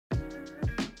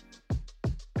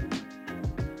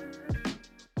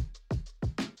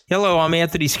Hello, I'm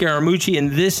Anthony Scaramucci,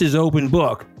 and this is Open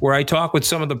Book, where I talk with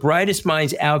some of the brightest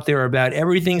minds out there about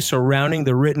everything surrounding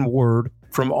the written word,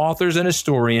 from authors and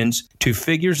historians to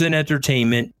figures in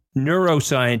entertainment,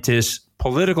 neuroscientists,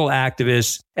 political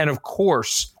activists, and of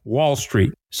course, Wall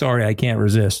Street. Sorry, I can't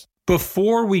resist.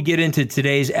 Before we get into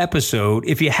today's episode,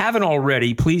 if you haven't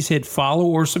already, please hit follow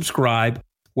or subscribe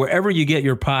wherever you get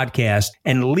your podcast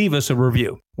and leave us a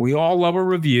review. We all love a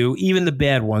review, even the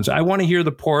bad ones. I want to hear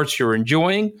the parts you're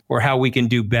enjoying or how we can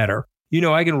do better. You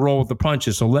know, I can roll with the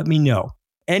punches, so let me know.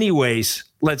 Anyways,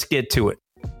 let's get to it.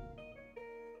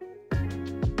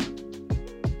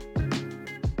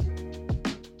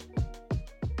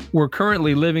 We're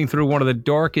currently living through one of the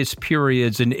darkest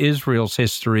periods in Israel's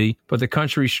history, but the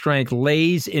country's strength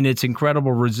lays in its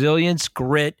incredible resilience,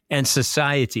 grit, and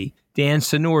society. Dan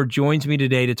Senor joins me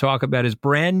today to talk about his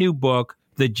brand new book,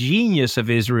 The Genius of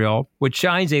Israel, which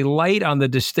shines a light on the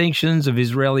distinctions of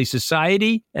Israeli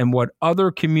society and what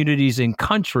other communities and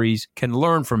countries can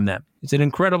learn from them. It's an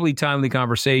incredibly timely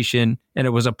conversation, and it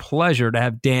was a pleasure to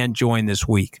have Dan join this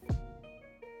week.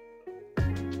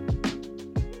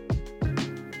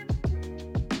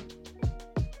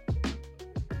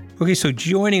 Okay, so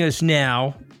joining us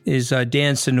now is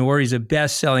Dan Senor. He's a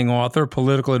best-selling author,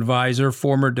 political advisor,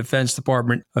 former Defense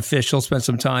Department official, spent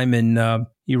some time in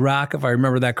Iraq, if I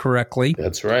remember that correctly.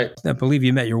 That's right. I believe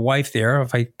you met your wife there,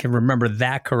 if I can remember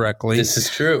that correctly. This is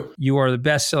true. You are the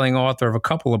best-selling author of a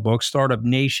couple of books, Startup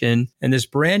Nation, and this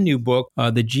brand new book,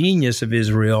 The Genius of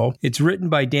Israel. It's written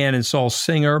by Dan and Saul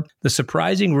Singer, The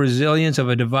Surprising Resilience of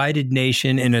a Divided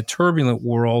Nation in a Turbulent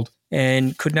World,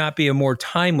 and could not be a more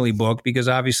timely book because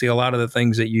obviously a lot of the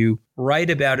things that you write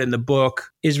about in the book,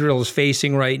 Israel is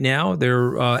facing right now.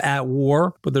 They're at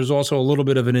war, but there's also a little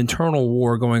bit of an internal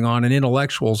war going on, an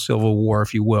intellectual civil war,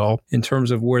 if you will, in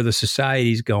terms of where the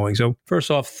society is going. So first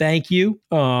off, thank you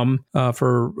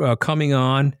for coming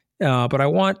on. But I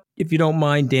want, if you don't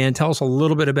mind, Dan, tell us a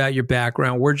little bit about your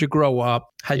background. Where'd you grow up?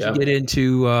 How'd you get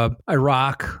into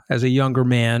Iraq as a younger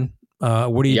man?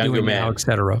 What are you doing now, et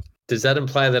cetera? Does that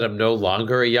imply that I'm no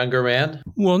longer a younger man?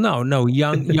 Well, no,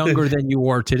 younger than you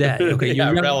are today. Okay,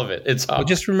 yeah, relevant. It's well,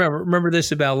 just remember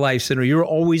this about life, Senator. You'll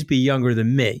always be younger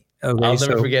than me. Okay, I'll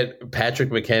never forget Patrick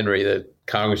McHenry, the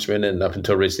congressman, and up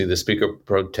until recently the Speaker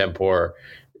pro tempore,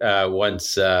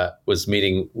 once was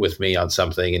meeting with me on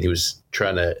something, and he was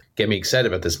trying to get me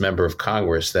excited about this member of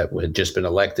Congress that had just been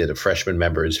elected, a freshman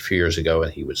member a few years ago,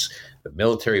 and he was a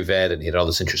military vet, and he had all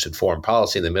this interest in foreign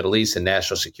policy in the Middle East and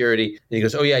national security. And he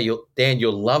goes, "Oh yeah, Dan,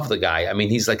 you'll love the guy. I mean,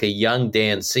 he's like a young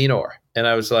Dan Senor." And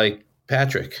I was like,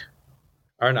 "Patrick,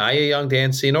 aren't I a young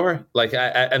Dan Senor? Like,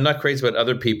 I'm not crazy about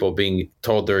other people being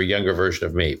told they're a younger version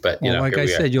of me, but you know, like I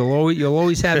said, you'll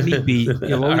always have me beat.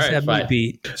 You'll always have me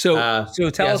beat. So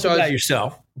tell us about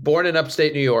yourself. Born in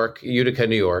upstate New York, Utica,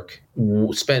 New York.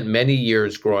 Spent many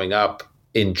years growing up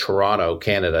in Toronto,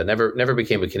 Canada. Never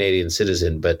became a Canadian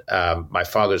citizen, but my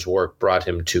father's work brought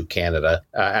him to Canada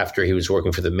after he was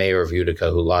working for the mayor of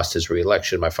Utica, who lost his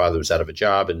re-election. My father was out of a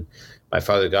job, and my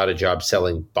father got a job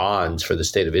selling bonds for the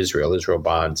state of Israel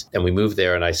bonds. And we moved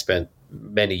there, and I spent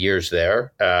many years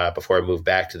there before I moved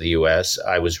back to the U.S.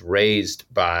 I was raised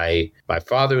by my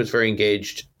father, was very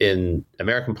engaged in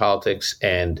American politics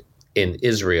and in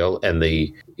Israel and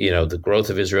the growth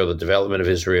of Israel, the development of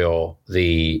Israel,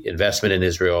 the investment in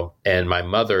Israel, and my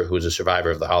mother, who was a survivor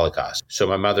of the Holocaust. So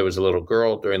my mother was a little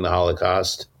girl during the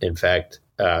Holocaust. In fact,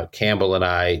 Campbell and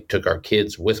I took our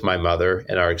kids with my mother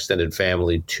and our extended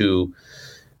family to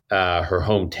her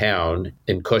hometown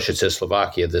in Košice,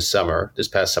 Slovakia this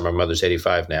past summer. My mother's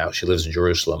 85 now. She lives in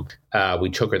Jerusalem. We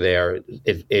took her there.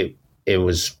 It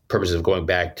was purpose of going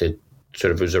back to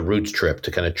it was a roots trip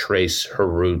to kind of trace her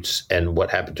roots and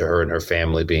what happened to her and her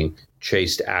family being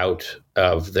chased out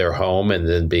of their home and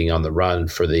then being on the run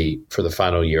for the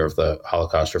final year of the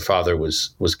Holocaust. Her father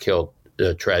was killed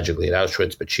tragically at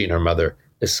Auschwitz, but she and her mother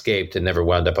escaped and never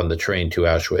wound up on the train to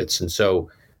Auschwitz. And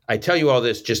so I tell you all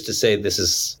this just to say this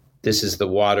is the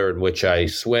water in which I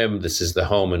swim. This is the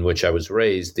home in which I was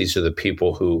raised. These are the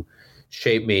people who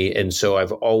shaped me. And so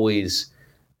I've always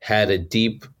had a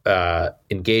deep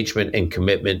engagement and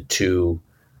commitment to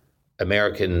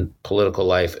American political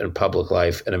life and public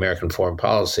life and American foreign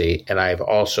policy. And I've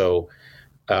also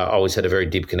always had a very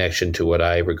deep connection to what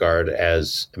I regard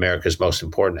as America's most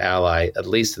important ally, at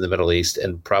least in the Middle East,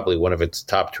 and probably one of its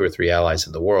top 2 or 3 allies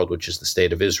in the world, which is the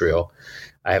state of Israel.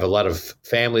 I have a lot of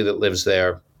family that lives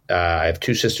there. I have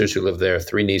 2 sisters who live there,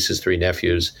 3 nieces, 3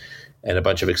 nephews, and a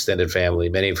bunch of extended family,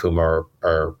 many of whom are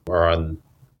on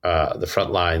the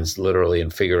front lines, literally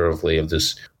and figuratively, of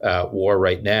this war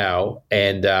right now.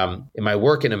 And in my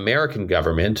work in American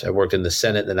government, I worked in the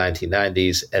Senate in the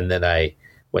 1990s, and then I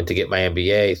went to get my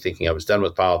MBA thinking I was done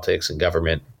with politics and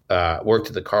government. Worked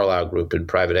at the Carlyle Group in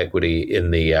private equity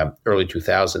in the early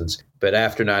 2000s. But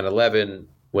after 9/11,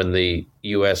 when the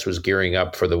U.S. was gearing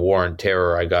up for the war on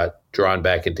terror, I got drawn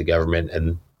back into government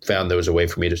and found there was a way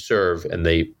for me to serve. And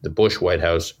the Bush White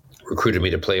House recruited me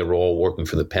to play a role working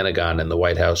for the Pentagon and the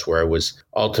White House, where I was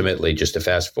ultimately, just to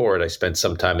fast forward, I spent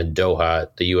some time in Doha,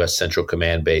 the U.S. Central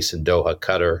Command base in Doha,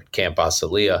 Qatar, Camp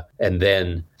Asaliya, and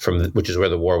then which is where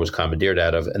the war was commandeered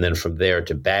out of, and then from there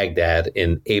to Baghdad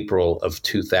in April of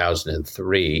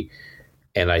 2003.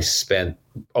 And I spent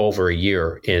over a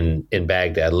year in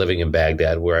Baghdad, living in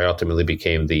Baghdad, where I ultimately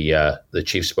became the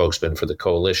chief spokesman for the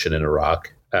coalition in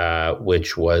Iraq,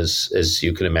 which was, as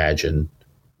you can imagine,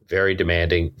 very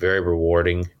demanding, very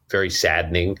rewarding, very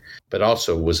saddening, but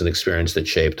also was an experience that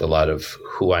shaped a lot of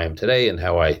who I am today and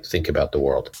how I think about the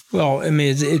world. Well, I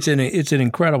mean, it's an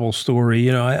incredible story.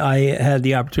 You know, I had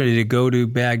the opportunity to go to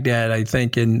Baghdad, I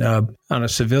think, on a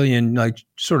civilian,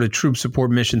 sort of troop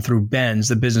support mission through BENS,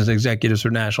 the Business Executives for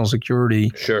National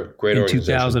Security. Sure, great in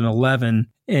organization. 2011,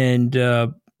 and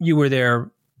you were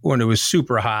there when it was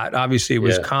super hot. Obviously, it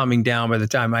was calming down by the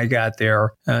time I got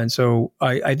there. And so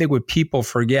I think what people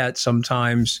forget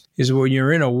sometimes is when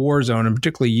you're in a war zone, and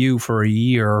particularly you for a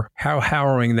year, how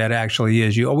harrowing that actually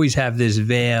is. You always have this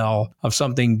veil of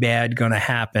something bad going to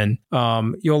happen.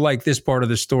 You'll like this part of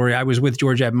the story. I was with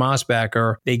Georgette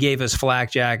Mossbacher. They gave us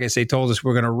flak jackets. They told us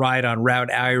we're going to ride on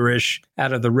Route Irish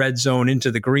out of the red zone into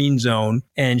the green zone.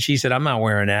 And she said, I'm not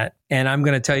wearing that. And I'm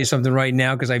going to tell you something right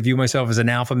now, because I view myself as an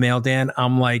alpha male, Dan.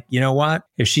 I'm like, you know what?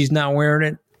 If she's not wearing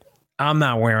it, I'm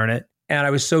not wearing it. And I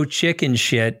was so chicken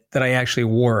shit that I actually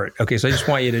wore it. Okay, so I just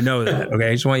want you to know that. Okay,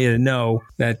 I just want you to know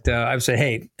that I would say,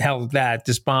 hey, hell with that.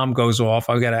 This bomb goes off.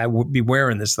 I would be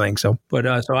wearing this thing. So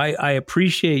I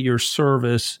appreciate your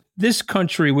service. This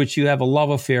country, which you have a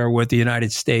love affair with, the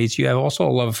United States, you have also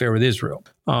a love affair with Israel.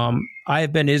 I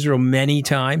have been to Israel many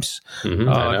times.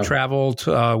 I've traveled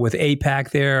with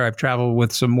AIPAC there. I've traveled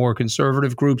with some more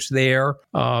conservative groups there.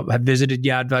 I've visited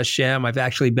Yad Vashem. I've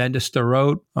actually been to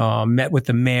Sderot, met with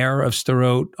the mayor of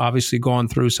Sderot, obviously gone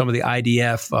through some of the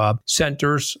IDF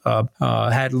centers,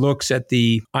 had looks at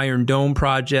the Iron Dome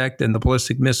project and the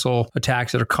ballistic missile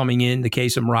attacks that are coming in, the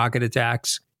Qasem rocket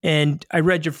attacks. And I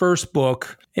read your first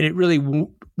book, and it really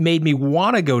made me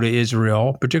want to go to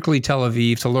Israel, particularly Tel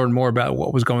Aviv, to learn more about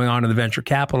what was going on in the venture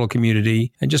capital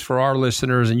community. And just for our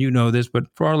listeners, and you know this, but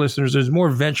for our listeners, there's more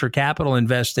venture capital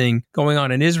investing going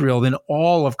on in Israel than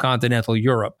all of continental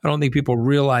Europe. I don't think people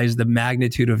realize the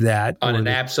magnitude of that. On an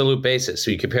absolute basis.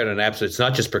 So you compare it on an absolute, it's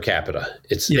not just per capita.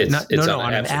 It's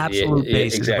on an absolute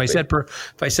basis. Exactly. If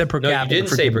I said per capita. You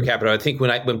didn't say per capita. I think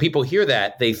when people hear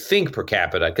that, they think per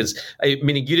capita, because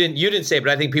meaning you didn't say it,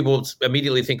 but I think people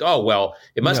immediately think, oh, well,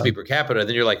 it must be per capita.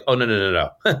 Then you're like, oh, no.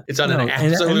 It's on an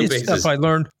absolute basis. Stuff I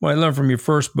learned from your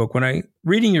first book.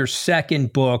 Reading your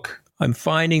second book, I'm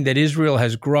finding that Israel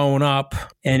has grown up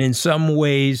and in some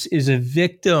ways is a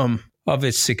victim of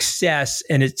its success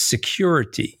and its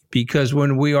security. Because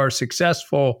when we are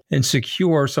successful and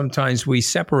secure, sometimes we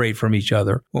separate from each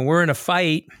other. When we're in a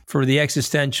fight for the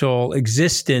existential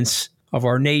existence of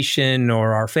our nation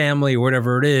or our family or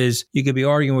whatever it is, you could be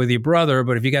arguing with your brother,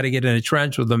 but if you got to get in a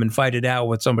trench with them and fight it out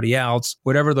with somebody else,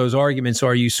 whatever those arguments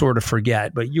are, you sort of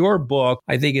forget. But your book,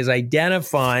 I think, is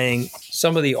identifying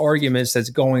some of the arguments that's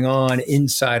going on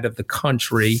inside of the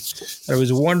country. I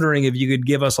was wondering if you could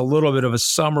give us a little bit of a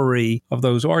summary of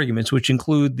those arguments, which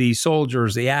include the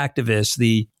soldiers, the activists,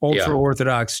 the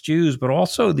ultra-Orthodox Jews, but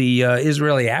also the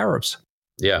Israeli Arabs.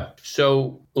 Yeah.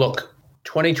 So look,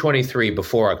 2023,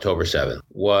 before October 7th,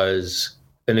 was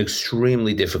an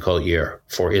extremely difficult year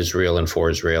for Israel and for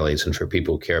Israelis and for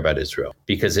people who care about Israel,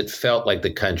 because it felt like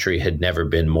the country had never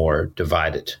been more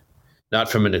divided, not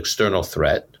from an external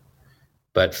threat,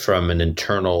 but from an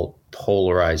internal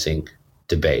polarizing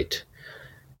debate.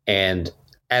 And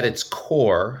at its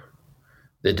core,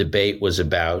 the debate was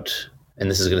about, and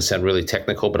this is going to sound really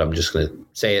technical, but I'm just going to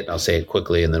say it, and I'll say it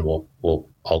quickly, and then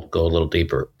I'll go a little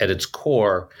deeper. At its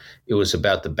core, it was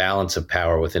about the balance of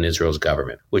power within Israel's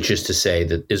government, which is to say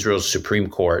that Israel's Supreme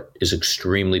Court is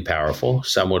extremely powerful.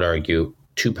 Some would argue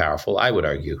too powerful. I would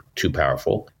argue too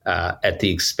powerful, at the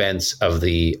expense of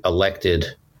the elected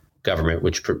government,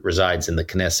 which resides in the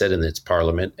Knesset and its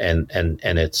parliament, and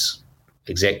its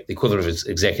the equivalent of its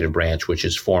executive branch, which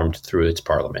is formed through its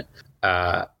parliament.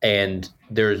 And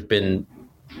there's been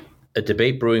a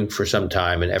debate brewing for some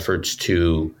time and efforts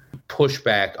to push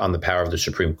back on the power of the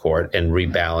Supreme Court and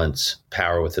rebalance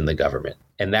power within the government.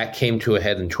 And that came to a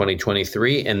head in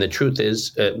 2023. And the truth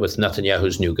is, with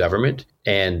Netanyahu's new government,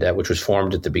 and which was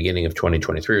formed at the beginning of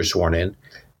 2023 or sworn in,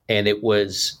 and it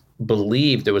was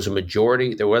believed there was a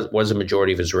majority of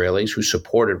Israelis who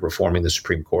supported reforming the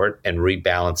Supreme Court and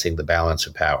rebalancing the balance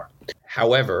of power.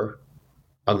 However,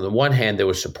 on the one hand, there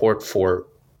was support for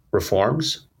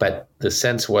reforms, but the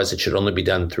sense was it should only be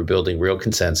done through building real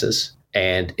consensus,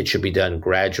 and it should be done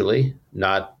gradually,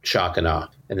 not shock and awe.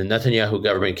 And the Netanyahu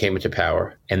government came into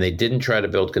power, and they didn't try to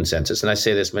build consensus. And I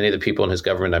say this, many of the people in his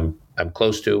government I'm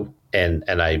close to, and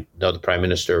I know the prime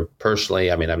minister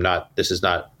personally. I mean, I'm not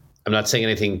saying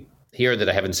anything here that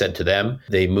I haven't said to them.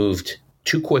 They moved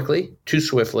too quickly, too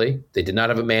swiftly. They did not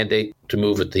have a mandate to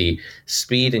move at the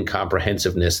speed and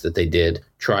comprehensiveness that they did,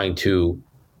 trying to,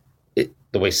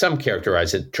 the way some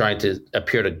characterize it, trying to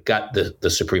appear to gut the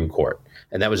Supreme Court.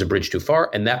 And that was a bridge too far.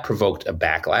 And that provoked a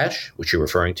backlash, which you're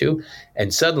referring to.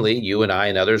 And suddenly you and I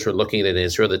and others were looking at an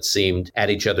Israel that seemed at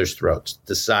each other's throats.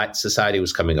 The society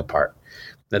was coming apart.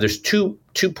 Now, there's two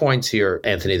points here,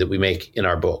 Anthony, that we make in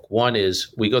our book. One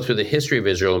is we go through the history of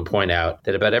Israel and point out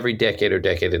that about every decade or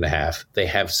decade and a half, they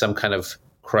have some kind of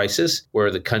crisis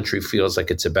where the country feels like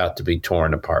it's about to be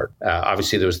torn apart.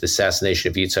 Obviously, there was the assassination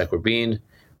of Yitzhak Rabin,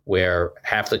 where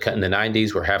in the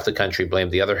 90s, where half the country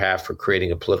blamed the other half for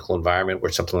creating a political environment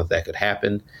where something like that could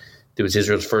happen. There was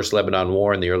Israel's first Lebanon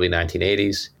war in the early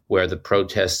 1980s, where the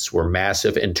protests were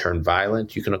massive and turned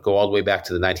violent. You can go all the way back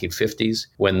to the 1950s,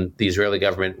 when the Israeli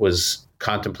government was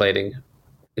contemplating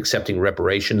accepting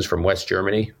reparations from West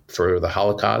Germany for the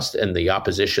Holocaust, and the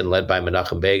opposition led by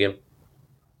Menachem Begin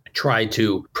tried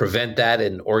to prevent that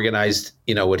and organized,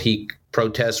 what he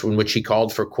protests in which he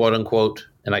called for, quote unquote,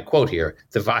 and I quote here,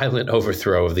 the violent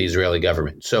overthrow of the Israeli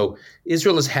government. So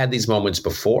Israel has had these moments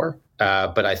before,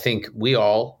 but I think we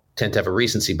all tend to have a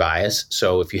recency bias.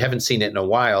 So if you haven't seen it in a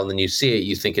while and then you see it,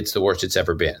 you think it's the worst it's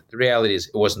ever been. The reality is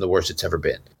it wasn't the worst it's ever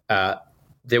been.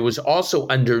 There was also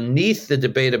underneath the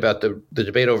debate about the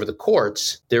debate over the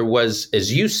courts, there was,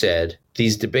 as you said,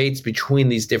 these debates between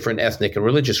these different ethnic and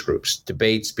religious groups,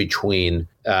 debates between,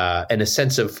 and a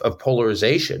sense of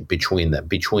polarization between them,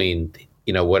 between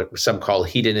what some call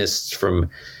hedonists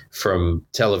from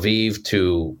Tel Aviv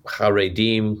to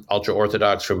Haredim,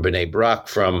 ultra-Orthodox from Bnei Brak,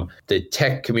 from the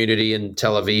tech community in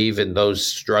Tel Aviv and those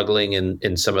struggling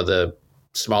in some of the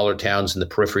smaller towns in the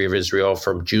periphery of Israel,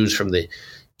 from Jews from the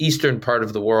eastern part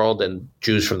of the world and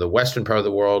Jews from the western part of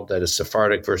the world, that is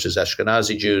Sephardic versus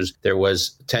Ashkenazi Jews. There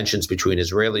was tensions between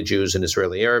Israeli Jews and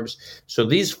Israeli Arabs. So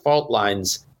these fault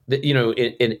lines,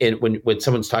 when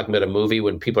someone's talking about a movie,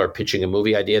 when people are pitching a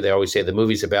movie idea, they always say the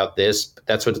movie's about this,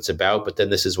 that's what it's about, but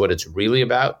then this is what it's really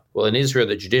about. Well, in Israel,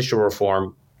 the judicial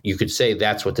reform, you could say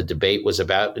that's what the debate was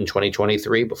about in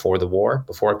 2023, before the war,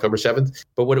 before October 7th.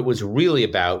 But what it was really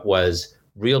about was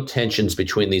real tensions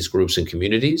between these groups and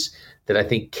communities that I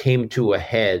think came to a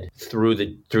head through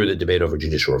the debate over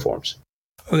judicial reforms.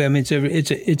 Okay, I mean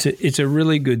it's a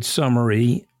really good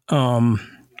summary.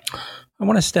 I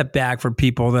want to step back for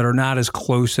people that are not as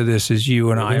close to this as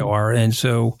you and I are. And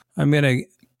so I'm going to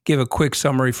give a quick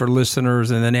summary for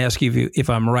listeners and then ask you if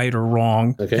I'm right or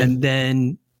wrong, and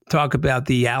then talk about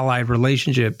the allied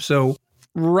relationship. So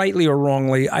rightly or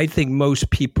wrongly, I think most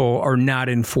people are not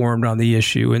informed on the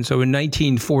issue. And so in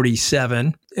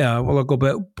 1947, I'll go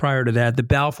back prior to that, the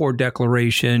Balfour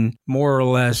Declaration more or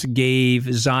less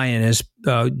gave Zionists,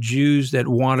 Jews that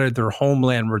wanted their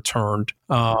homeland returned,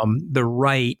 the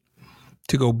right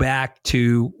to go back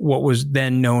to what was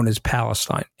then known as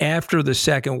Palestine. After the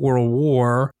Second World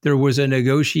War, there was a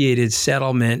negotiated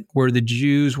settlement where the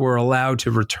Jews were allowed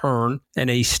to return and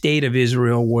a state of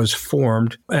Israel was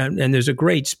formed. And there's a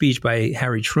great speech by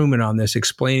Harry Truman on this,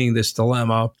 explaining this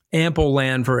dilemma. Ample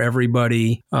land for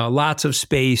everybody, lots of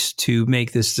space to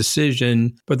make this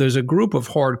decision. But there's a group of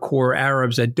hardcore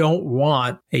Arabs that don't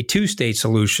want a two-state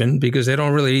solution because they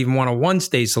don't really even want a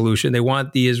one-state solution. They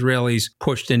want the Israelis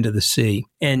pushed into the sea.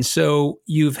 And so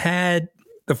you've had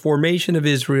the formation of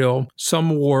Israel, some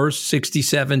wars,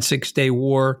 67 Six-Day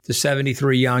War, the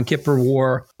 73 Yom Kippur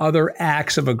War, other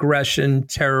acts of aggression,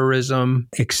 terrorism,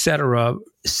 etc.,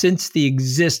 since the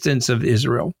existence of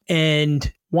Israel.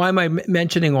 And why am I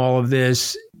mentioning all of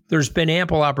this? There's been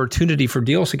ample opportunity for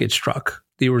deals to get struck.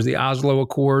 There was the Oslo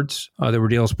Accords. There were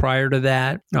deals prior to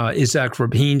that. Isaac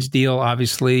Rabin's deal,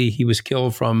 obviously, he was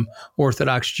killed from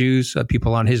Orthodox Jews,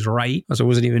 people on his right. So it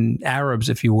wasn't even Arabs,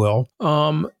 if you will.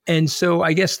 And so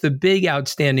I guess the big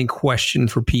outstanding question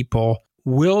for people,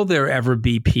 will there ever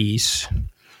be peace?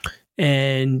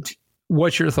 And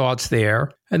what's your thoughts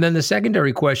there? And then the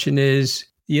secondary question is,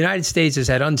 the United States has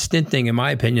had unstinting, in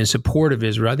my opinion, support of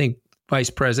Israel. I think vice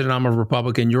president. I'm a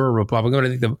Republican. You're a Republican.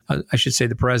 I think I should say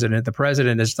the president. The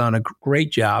president has done a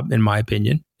great job, in my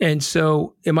opinion. And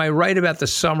so, am I right about the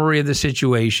summary of the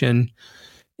situation?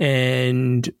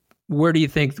 And where do you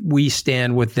think we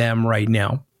stand with them right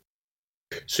now?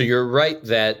 So you're right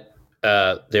that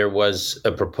there was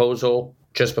a proposal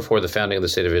just before the founding of the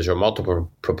State of Israel,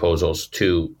 multiple proposals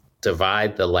to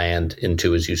divide the land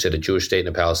into, as you said, a Jewish state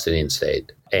and a Palestinian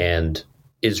state. And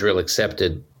Israel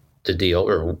accepted the deal,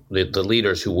 or the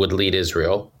leaders who would lead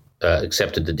Israel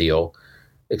accepted the deal,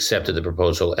 accepted the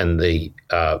proposal, and the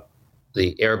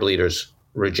Arab leaders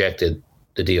rejected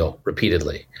the deal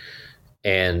repeatedly.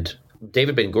 And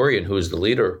David Ben-Gurion, who was the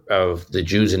leader of the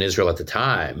Jews in Israel at the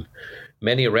time,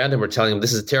 many around him were telling him,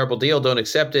 this is a terrible deal, don't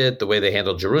accept it. The way they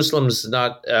handled Jerusalem is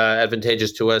not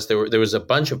advantageous to us. There was a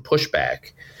bunch of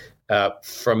pushback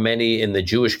from many in the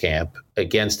Jewish camp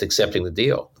against accepting the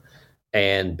deal.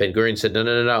 And Ben-Gurion said,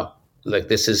 no. Like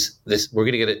this. We're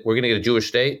going to get it. We're going to get a Jewish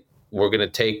state. We're going to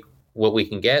take what we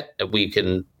can get, and we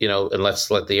can, and let's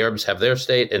let the Arabs have their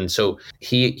state. And so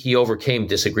he overcame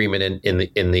disagreement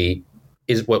in the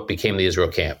is what became the Israel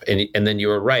camp. And then you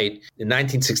were right. In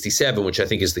 1967, which I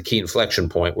think is the key inflection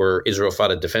point, where Israel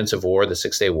fought a defensive war, the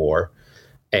Six-Day War,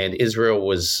 and Israel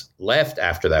was left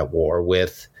after that war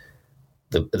with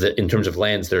the in terms of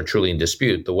lands that are truly in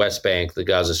dispute, the West Bank, the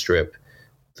Gaza Strip,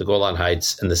 the Golan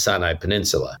Heights, and the Sinai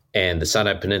Peninsula. And the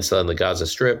Sinai Peninsula and the Gaza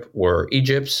Strip were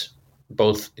Egypt's.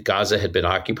 Both Gaza had been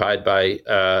occupied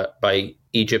by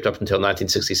Egypt up until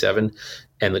 1967,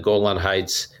 and the Golan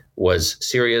Heights was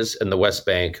Syria's, and the West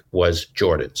Bank was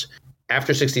Jordan's.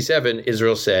 After 67,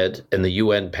 Israel said, and the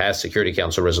UN passed Security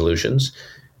Council resolutions,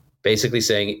 basically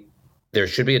saying there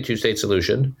should be a two-state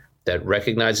solution that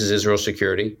recognizes Israel's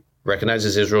security,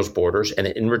 recognizes Israel's borders, and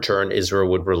in return, Israel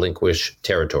would relinquish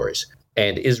territories.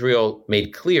 And Israel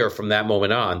made clear from that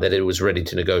moment on that it was ready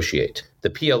to negotiate. The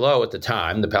PLO at the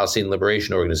time, the Palestinian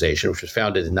Liberation Organization, which was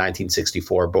founded in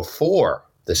 1964 before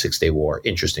the Six-Day War,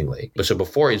 interestingly. So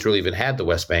before Israel even had the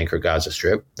West Bank or Gaza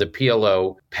Strip, the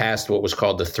PLO passed what was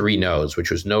called the 3 no's, which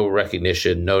was no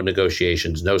recognition, no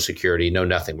negotiations, no security, no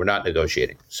nothing. We're not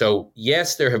negotiating. So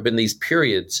yes, there have been these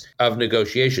periods of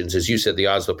negotiations. As you said, the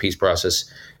Oslo peace process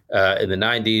in the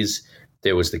 90s.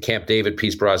 There was the Camp David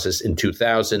peace process in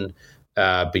 2000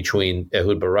 between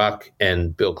Ehud Barak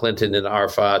and Bill Clinton and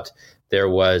Arafat. There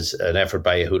was an effort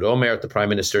by Ehud Olmert, the prime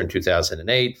minister, in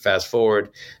 2008. Fast forward,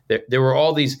 there were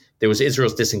all these. There was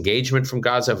Israel's disengagement from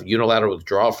Gaza, unilateral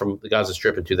withdrawal from the Gaza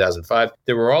Strip in 2005.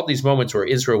 There were all these moments where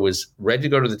Israel was ready to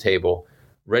go to the table,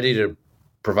 ready to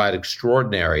provide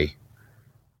extraordinary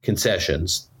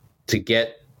concessions to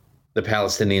get the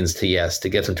Palestinians to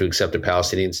get them to accept a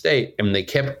Palestinian state. And they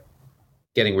kept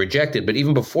getting rejected. But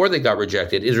even before they got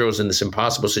rejected, Israel was in this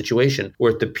impossible situation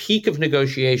where at the peak of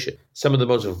negotiation, some of the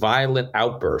most violent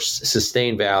outbursts,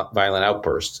 sustained violent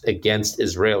outbursts against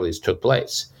Israelis took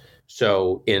place.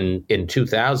 So in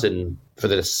 2000, for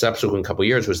the subsequent couple of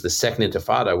years, was the Second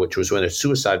Intifada, which was when a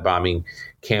suicide bombing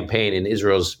campaign in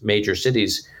Israel's major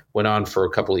cities went on for a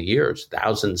couple of years.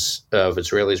 Thousands of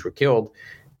Israelis were killed.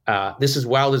 This is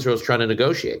while Israel's trying to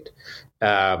negotiate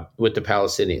with the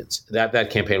Palestinians. That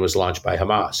campaign was launched by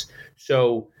Hamas.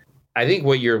 So I think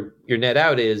what your net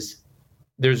out is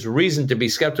there's reason to be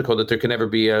skeptical that there can ever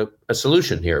be a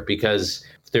solution here, because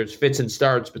there's fits and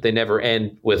starts, but they never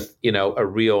end with a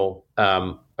real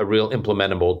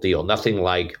implementable deal. Nothing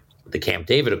like the Camp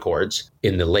David Accords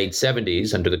in the late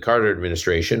 70s under the Carter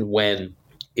administration, when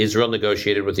Israel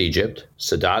negotiated with Egypt.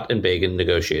 Sadat and Begin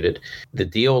negotiated. The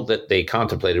deal that they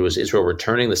contemplated was Israel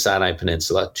returning the Sinai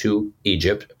Peninsula to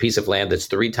Egypt, a piece of land that's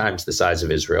 3 times the size of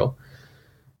Israel.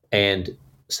 And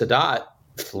Sadat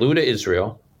flew to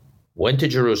Israel, went to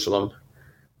Jerusalem.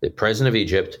 The president of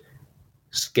Egypt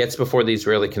gets before the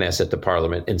Israeli Knesset, the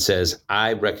parliament, and says,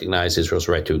 I recognize Israel's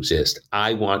right to exist.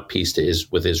 I want peace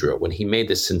with Israel. When he made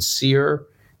this sincere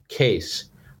case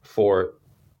for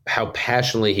how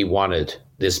passionately he wanted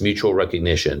this mutual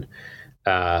recognition,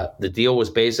 the deal was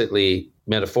basically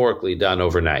metaphorically done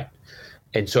overnight.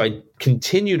 And so I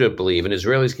continue to believe, and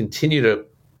Israelis continue to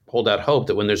hold out hope,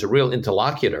 that when there's a real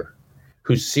interlocutor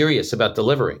who's serious about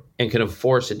delivering and can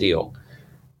enforce a deal,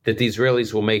 that the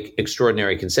Israelis will make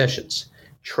extraordinary concessions.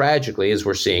 Tragically, as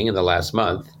we're seeing in the last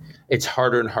month, it's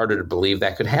harder and harder to believe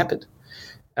that could happen.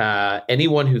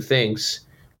 Anyone who thinks,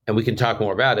 and we can talk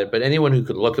more about it, but anyone who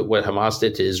could look at what Hamas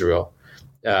did to Israel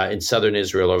in southern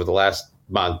Israel over the last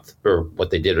month, or what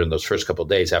they did in those first couple of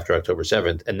days after October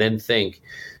 7th, and then think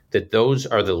that those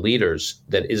are the leaders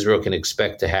that Israel can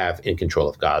expect to have in control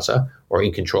of Gaza or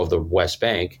in control of the West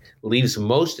Bank, leaves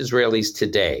most Israelis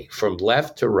today, from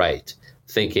left to right,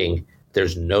 thinking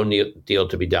There's no deal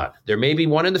to be done. There may be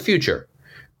one in the future,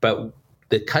 but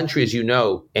the country, as you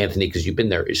know, Anthony, because you've been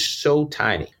there, is so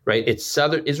tiny, right?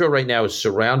 Israel right now is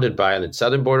surrounded by, on its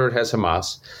southern border, it has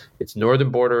Hamas. Its northern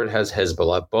border, it has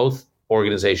Hezbollah, both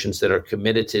organizations that are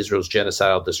committed to Israel's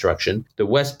genocidal destruction. The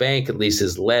West Bank, at least,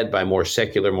 is led by more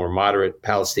secular, more moderate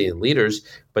Palestinian leaders,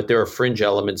 but there are fringe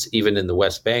elements even in the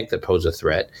West Bank that pose a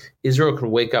threat. Israel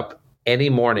can wake up any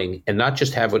morning and not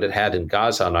just have what it had in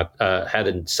Gaza, had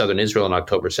in southern Israel on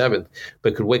October 7th,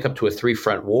 but could wake up to a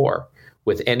three-front war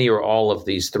with any or all of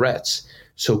these threats.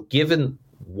 So given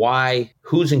why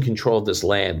who's in control of this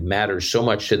land matters so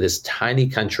much to this tiny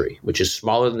country, which is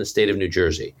smaller than the state of New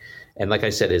Jersey, and like I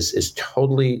said, is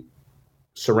totally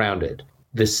surrounded,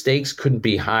 the stakes couldn't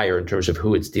be higher in terms of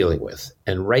who it's dealing with.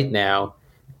 And right now,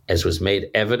 as was made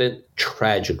evident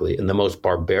tragically in the most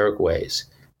barbaric ways,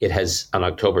 it has, on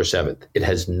October 7th, it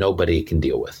has nobody it can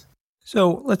deal with.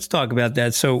 So let's talk about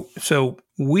that. So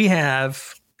we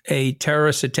have a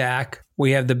terrorist attack.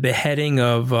 We have the beheading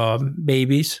of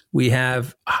babies. We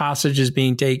have hostages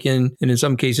being taken. And in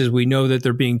some cases, we know that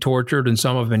they're being tortured and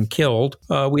some have been killed.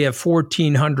 We have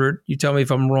 1,400. You tell me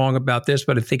if I'm wrong about this,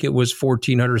 but I think it was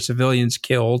 1,400 civilians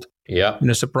killed in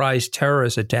a surprise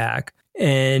terrorist attack.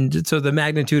 And so the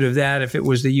magnitude of that, if it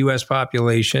was the U.S.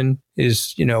 population,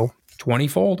 is,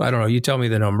 20-fold? I don't know. You tell me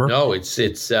the number. No,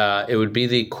 it would be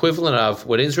the equivalent of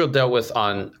what Israel dealt with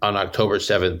on October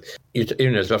 7th.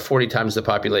 It's about 40 times the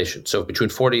population. So between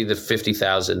 40 to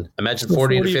 50,000. Imagine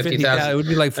 40 to 50,000. It would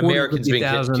be like 40 Americans to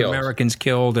 50,000 being killed. Americans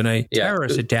killed in a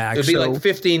terrorist attack. It would be like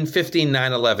 15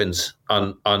 9/11s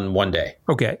on one day.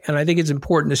 Okay. And I think it's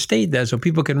important to state that so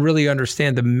people can really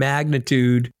understand the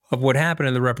magnitude of what happened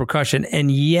and the repercussion. And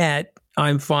yet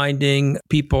I'm finding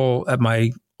people at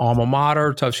my alma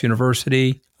mater, Tufts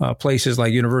University, places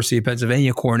like University of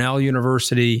Pennsylvania, Cornell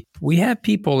University, we have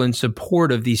people in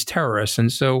support of these terrorists.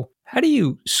 And so how do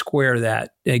you square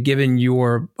that, given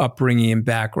your upbringing and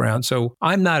background? So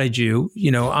I'm not a Jew.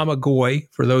 I'm a goy,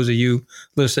 for those of you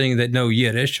listening that know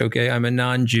Yiddish, okay? I'm a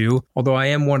non-Jew, although I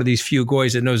am one of these few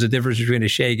goys that knows the difference between a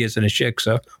shagis and a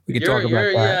shiksa. We can talk about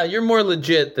that. Yeah, you're more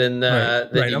legit than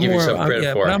you give yourself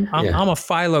credit for. I'm a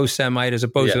philo-Semite as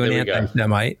opposed to an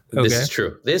anti-Semite. Okay?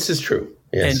 This is true.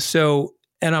 Yes.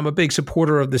 And I'm a big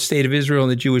supporter of the state of Israel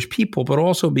and the Jewish people, but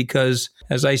also because,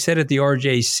 as I said at the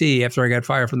RJC, after I got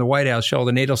fired from the White House,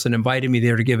 Sheldon Adelson invited me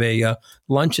there to give a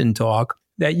luncheon talk,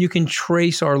 that you can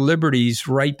trace our liberties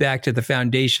right back to the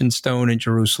foundation stone in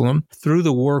Jerusalem, through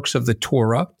the works of the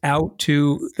Torah, out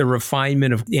to the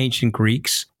refinement of the ancient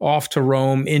Greeks, off to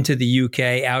Rome, into the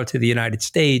UK, out to the United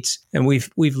States. And we've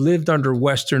lived under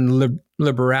Western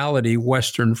liberality,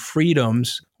 Western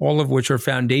freedoms, all of which are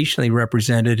foundationally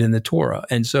represented in the Torah.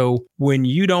 And so when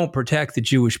you don't protect the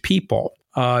Jewish people,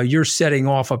 you're setting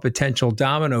off a potential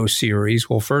domino series.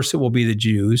 Well, first it will be the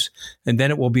Jews, and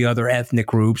then it will be other ethnic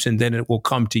groups, and then it will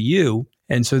come to you.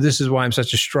 And so this is why I'm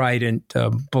such a strident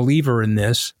believer in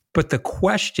this. But the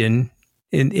question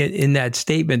in that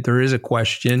statement, there is a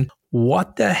question.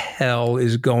 What the hell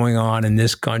is going on in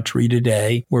this country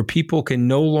today where people can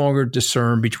no longer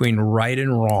discern between right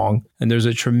and wrong? And there's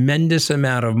a tremendous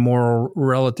amount of moral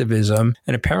relativism.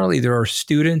 And apparently there are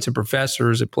students and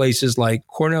professors at places like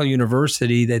Cornell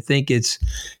University that think it's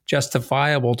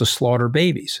justifiable to slaughter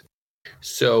babies.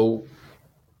 So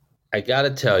I got to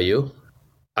tell you,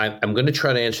 I'm going to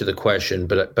try to answer the question,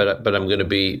 but I'm going to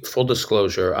be full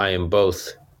disclosure. I am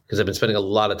both, because I've been spending a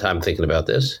lot of time thinking about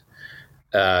this.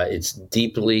 It's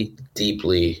deeply,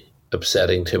 deeply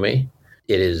upsetting to me.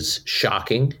 It is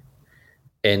shocking,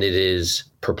 and it is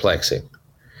perplexing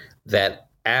that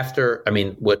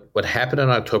what happened on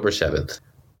October 7th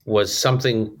was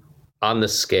something on the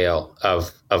scale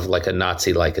of like a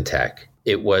Nazi-like attack.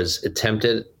 It was an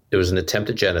attempt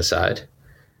at genocide.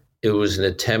 It was an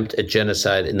attempt at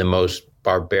genocide in the most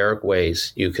barbaric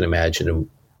ways you can imagine. And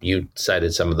you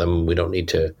cited some of them. We don't need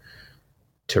to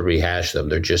rehash them.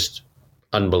 They're just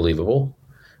unbelievable.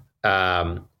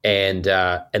 And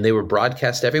they were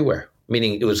broadcast everywhere,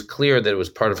 meaning it was clear that it was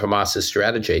part of Hamas's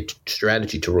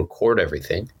strategy to record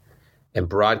everything and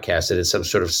broadcast it as some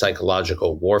sort of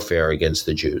psychological warfare against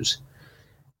the Jews.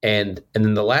 And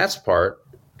then the last part,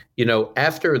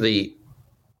 after the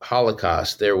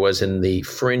Holocaust, there was in the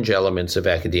fringe elements of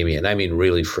academia, and I mean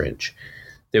really fringe,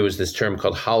 there was this term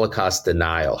called Holocaust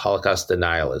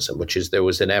denialism, which is there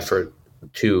was an effort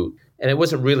to, and it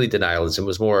wasn't really denialism, it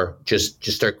was more just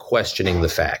start questioning the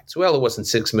facts. Well, it wasn't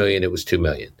 6 million, it was 2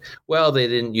 million. Well, they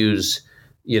didn't use,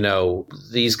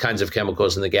 these kinds of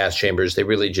chemicals in the gas chambers. They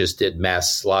really just did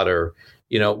mass slaughter.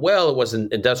 Well, it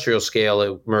wasn't industrial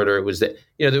scale murder. It was that,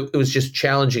 it was just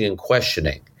challenging and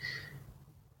questioning.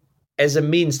 as a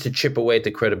means to chip away at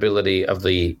the credibility of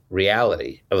the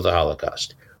reality of the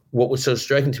Holocaust. What was so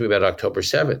striking to me about October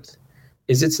 7th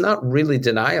is it's not really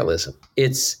denialism.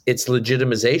 It's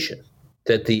legitimization,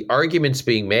 that the arguments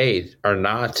being made are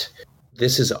not,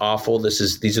 this is awful,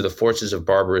 these are the forces of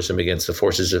barbarism against the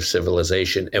forces of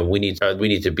civilization, and we need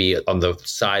to be on the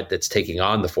side that's taking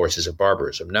on the forces of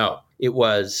barbarism. No, it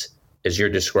was, as you're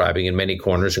describing in many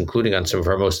corners, including on some of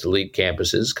our most elite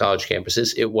campuses, college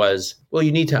campuses, it was, well,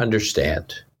 you need to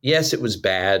understand. Yes, it was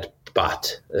bad,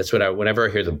 but that's what whenever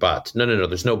I hear the but, no,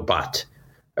 there's no but.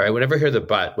 All right, whenever I hear the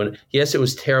but, yes, it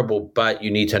was terrible, but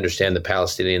you need to understand the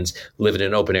Palestinians live in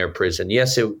an open air prison.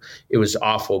 Yes, it was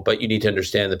awful, but you need to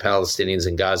understand the Palestinians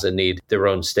in Gaza need their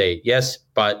own state. Yes,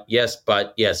 but, yes,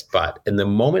 but, yes, but. And the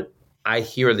moment I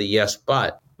hear the yes,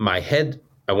 but, my head,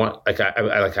 I want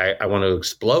to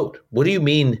explode. What do you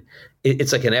mean?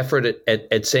 It's like an effort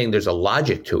at saying there's a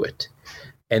logic to it.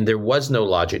 And there was no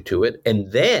logic to it.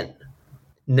 And then,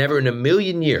 never in a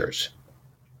million years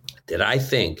did I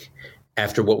think,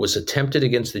 after what was attempted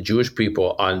against the Jewish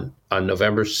people on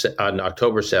October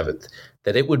 7th,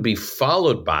 that it would be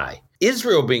followed by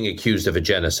Israel being accused of a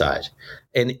genocide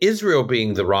and Israel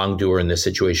being the wrongdoer in this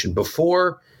situation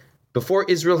before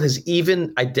Israel has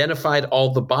even identified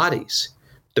all the bodies.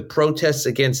 The protests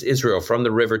against Israel from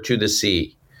the river to the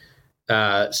sea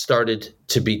started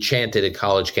to be chanted at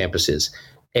college campuses.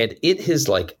 And it has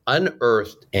like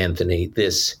unearthed, Anthony,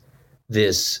 this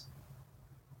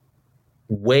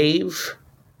wave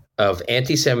of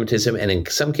anti-Semitism, and in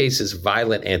some cases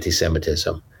violent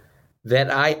anti-Semitism,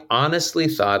 that I honestly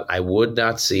thought I would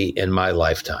not see in my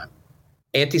lifetime.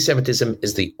 Anti-Semitism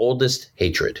is the oldest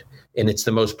hatred, and it's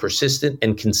the most persistent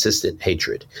and consistent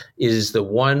hatred. It is the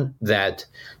one that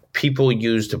people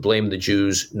use to blame the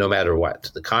Jews no matter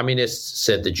what. The communists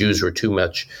said the Jews were too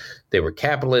much. They were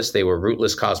capitalists. They were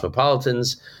rootless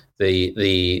cosmopolitans.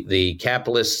 The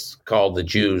capitalists called the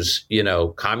Jews,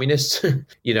 communists. In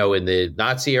the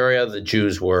Nazi era, the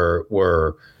Jews were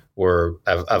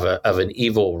of an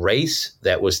evil race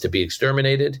that was to be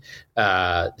exterminated.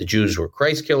 The Jews were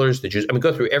Christ killers.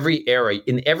 Go through every era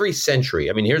in every century.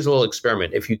 Here's a little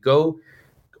experiment. If you go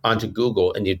onto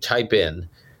Google and you type in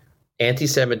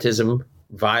anti-Semitism,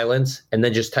 violence, and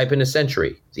then just type in a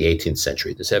century, the 18th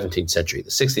century, the 17th century, the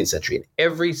 16th century. In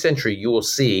every century, you will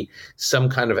see some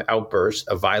kind of outburst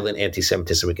of violent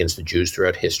anti-Semitism against the Jews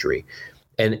throughout history.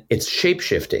 And it's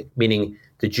shape-shifting, meaning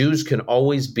the Jews can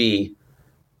always be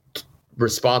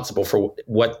responsible for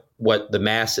what the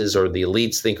masses or the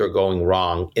elites think are going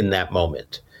wrong in that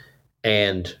moment.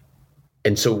 And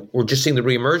so we're just seeing the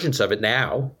reemergence of it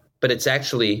now, but it's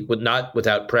actually not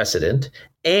without precedent.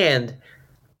 And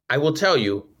I will tell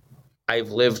you, I've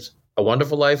lived a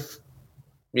wonderful life,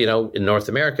 in North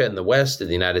America, in the West, in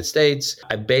the United States.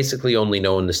 I basically only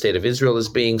known the state of Israel as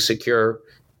being secure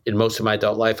in most of my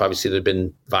adult life. Obviously, there'd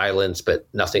been violence, but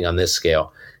nothing on this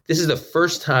scale. This is the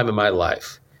first time in my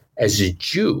life as a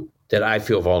Jew that I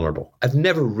feel vulnerable. I've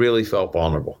never really felt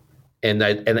vulnerable.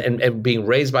 And being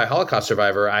raised by a Holocaust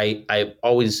survivor, I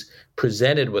always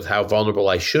presented with how vulnerable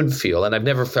I should feel, and I've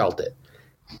never felt it.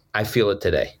 I feel it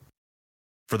today.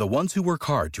 For the ones who work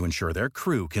hard to ensure their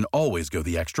crew can always go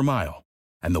the extra mile,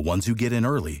 and the ones who get in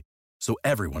early so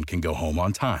everyone can go home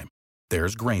on time,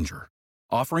 there's Grainger,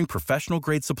 offering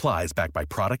professional-grade supplies backed by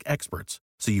product experts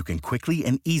so you can quickly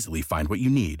and easily find what you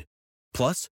need.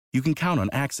 Plus, you can count on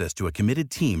access to a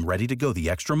committed team ready to go the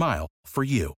extra mile for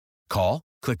you. Call,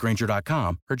 click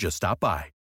Grainger.com, or just stop by.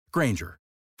 Grainger,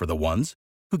 for the ones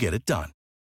who get it done.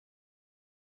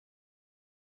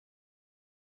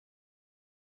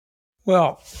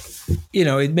 Well,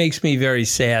 it makes me very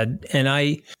sad. And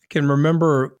I can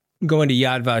remember going to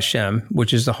Yad Vashem,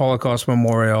 which is the Holocaust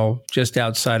Memorial just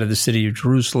outside of the city of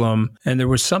Jerusalem. And there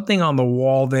was something on the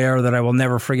wall there that I will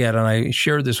never forget. And I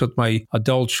shared this with my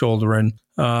adult children.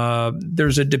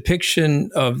 There's a depiction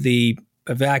of the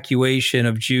evacuation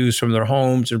of Jews from their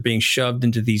homes or being shoved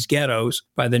into these ghettos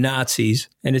by the Nazis.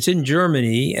 And it's in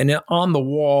Germany. And on the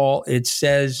wall, it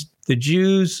says, the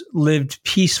Jews lived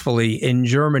peacefully in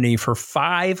Germany for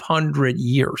 500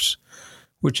 years,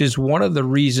 which is one of the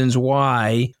reasons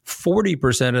why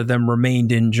 40% of them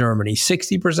remained in Germany.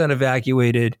 60%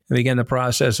 evacuated and began the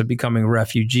process of becoming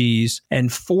refugees. And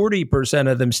 40%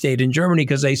 of them stayed in Germany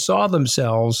because they saw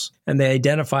themselves and they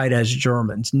identified as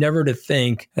Germans, never to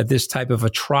think that this type of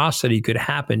atrocity could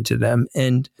happen to them.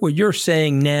 And what you're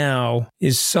saying now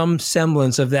is some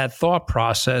semblance of that thought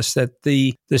process, that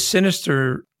the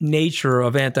sinister nature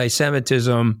of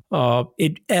anti-Semitism,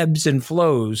 it ebbs and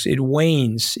flows, it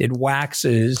wanes, it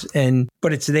waxes,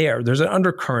 but it's there. There's an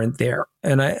undercurrent there.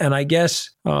 And I guess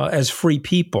as free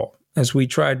people, as we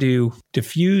try to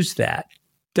diffuse that,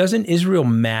 doesn't Israel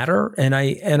matter? And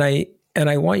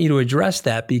I want you to address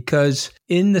that, because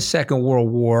in the Second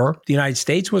World War, the United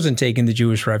States wasn't taking the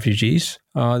Jewish refugees.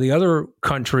 The other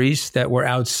countries that were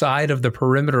outside of the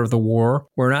perimeter of the war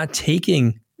were not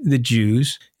taking the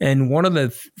Jews. And one of the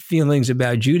feelings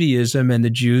about Judaism and the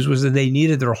Jews was that they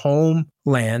needed their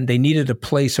homeland. They needed a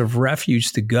place of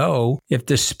refuge to go if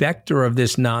the specter of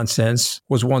this nonsense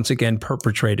was once again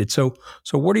perpetrated. So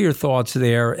what are your thoughts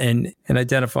there, and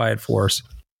identify it for us?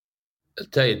 I'll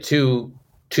tell you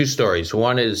two stories.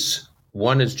 One is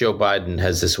Joe Biden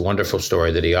has this wonderful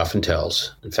story that he often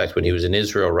tells. In fact, when he was in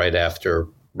Israel right after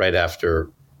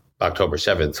October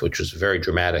 7th, which was very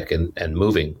dramatic and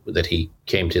moving, that he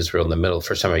came to Israel in the middle.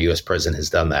 First time a U.S. president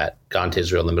has done that, gone to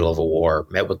Israel in the middle of a war,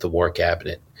 met with the war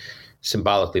cabinet.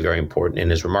 Symbolically very important. In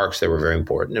his remarks, they were very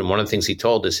important. And one of the things he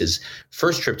told us, his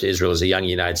first trip to Israel as a young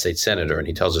United States senator, and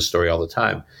he tells this story all the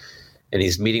time. And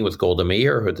he's meeting with Golda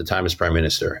Meir, who at the time was prime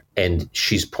minister. And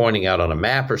she's pointing out on a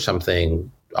map or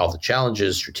something all the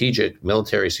challenges, strategic,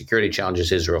 military, security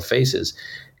challenges Israel faces.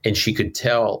 And she could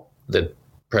tell that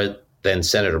then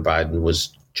Senator Biden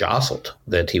was jostled,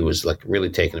 that he was like really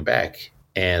taken aback.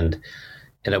 And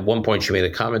at one point she made a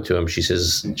comment to him. She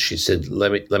said,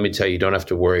 let me tell you, you don't have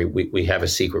to worry. We have a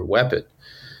secret weapon.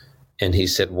 And he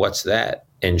said, what's that?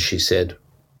 And she said,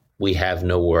 we have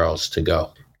nowhere else to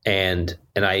go. And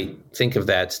I think of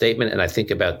that statement, and I think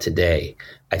about today.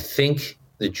 I think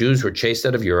the Jews were chased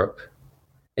out of Europe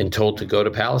and told to go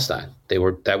to Palestine.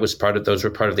 Those were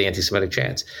part of the anti-Semitic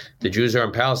chants. The Jews are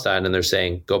in Palestine and they're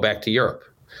saying, go back to Europe.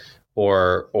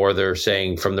 Or they're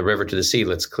saying, from the river to the sea,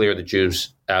 let's clear the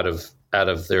Jews out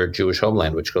of their Jewish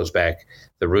homeland, which goes back,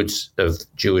 the roots of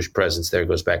Jewish presence there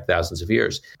goes back thousands of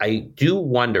years. I do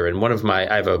wonder, and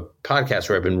I have a podcast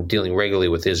where I've been dealing regularly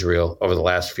with Israel over the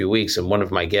last few weeks, and one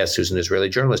of my guests, who's an Israeli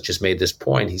journalist, just made this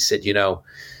point. He said,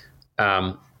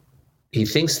 he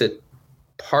thinks that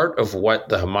part of what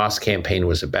the Hamas campaign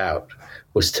was about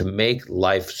was to make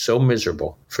life so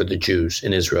miserable for the Jews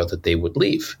in Israel that they would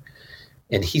leave.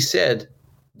 And he said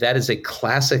that is a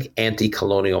classic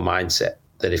anti-colonial mindset,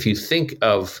 that if you think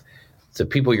of the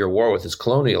people you're at war with as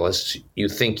colonialists, you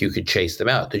think you could chase them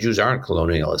out. The Jews aren't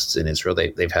colonialists in Israel.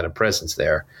 They've had a presence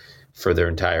there for their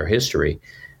entire history.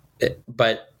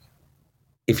 But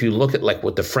if you look at like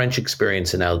what the French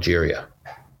experience in Algeria,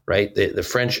 right? The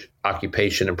French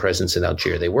occupation and presence in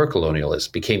Algeria, they were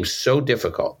colonialists, became so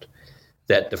difficult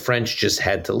that the French just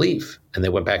had to leave and they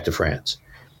went back to France.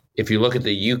 If you look at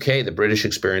the UK, the British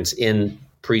experience in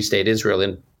pre-state Israel,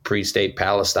 in pre-state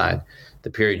Palestine, the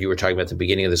period you were talking about at the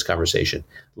beginning of this conversation,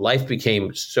 life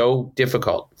became so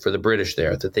difficult for the British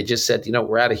there that they just said,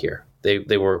 we're out of here.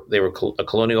 They were a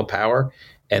colonial power,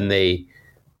 and they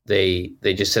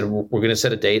just said, we're going to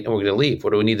set a date and we're going to leave.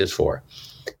 What do we need this for?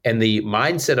 And the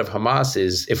mindset of Hamas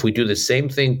is, if we do the same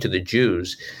thing to the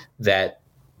Jews that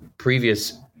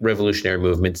previous revolutionary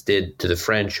movements did to the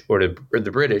French or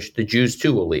the British, the Jews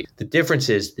too will leave. The difference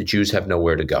is the Jews have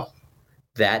nowhere to go.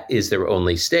 That is their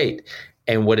only state.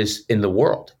 And what is in the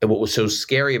world, and what was so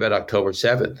scary about October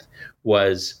 7th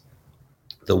was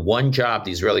the one job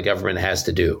the Israeli government has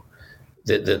to do,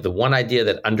 the one idea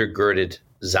that undergirded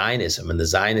Zionism, and the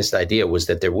Zionist idea was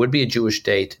that there would be a Jewish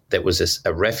state that was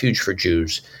a refuge for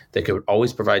Jews, that could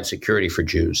always provide security for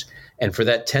Jews. And for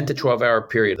that 10 to 12 hour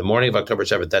period, the morning of October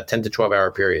 7th, that 10 to 12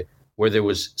 hour period where there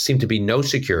seemed to be no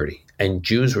security and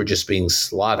Jews were just being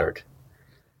slaughtered,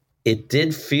 it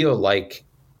did feel like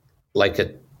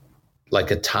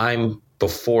a time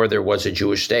before there was a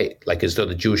Jewish state, like as though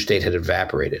the Jewish state had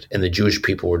evaporated and the Jewish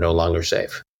people were no longer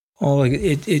safe. Oh,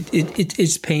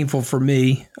 it's painful for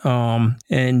me,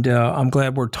 and I'm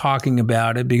glad we're talking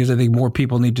about it, because I think more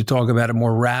people need to talk about it.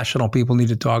 More rational people need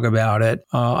to talk about it.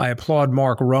 I applaud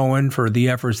Mark Rowan for the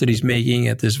efforts that he's making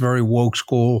at this very woke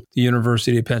school, the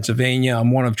University of Pennsylvania.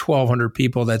 I'm one of 1,200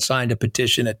 people that signed a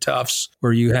petition at Tufts,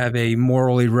 where you have a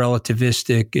morally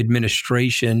relativistic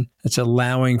administration that's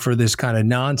allowing for this kind of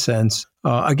nonsense.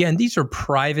 Again, these are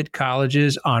private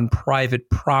colleges on private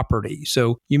property.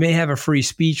 So you may have a free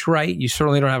speech right. You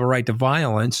certainly don't have a right to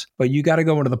violence, but you got to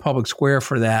go into the public square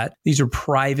for that. These are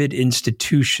private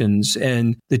institutions,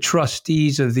 and the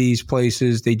trustees of these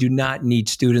places, they do not need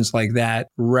students like that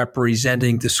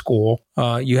representing the school.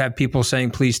 You have people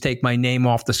saying, please take my name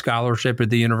off the scholarship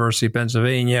at the University of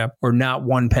Pennsylvania, or not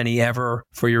one penny ever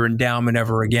for your endowment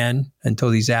ever again. until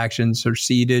these actions are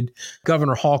ceded.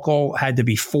 Governor Hochul had to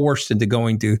be forced into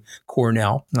going to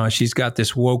Cornell. She's got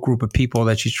this woke group of people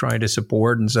that she's trying to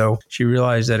support. And so she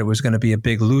realized that it was going to be a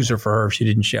big loser for her if she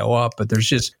didn't show up. But there's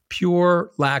just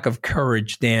pure lack of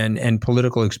courage, Dan, and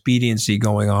political expediency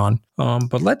going on.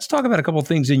 But let's talk about a couple of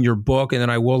things in your book, and then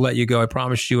I will let you go. I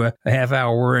promised you a half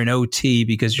hour. We're in OT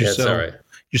because you're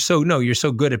you're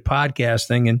so good at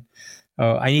podcasting, and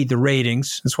I need the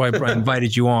ratings. That's why I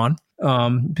invited you on,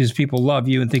 because people love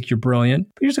you and think you're brilliant.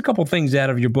 But here's a couple things out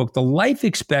of your book. The life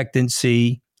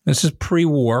expectancy, this is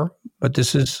pre-war, but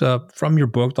this is from your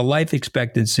book. The life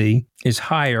expectancy is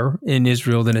higher in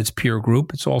Israel than its peer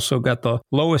group. It's also got the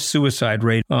lowest suicide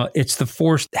rate. It's the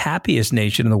fourth happiest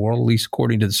nation in the world, at least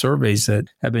according to the surveys that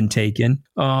have been taken.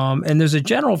 And there's a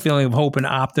general feeling of hope and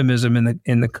optimism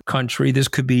in the country. This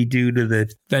could be due to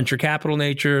the venture capital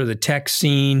nature, the tech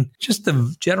scene, just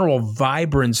the general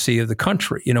vibrancy of the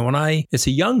country. It's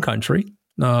a young country.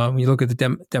 You look at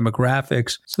the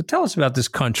demographics. So tell us about this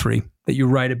country that you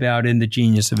write about in The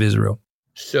Genius of Israel.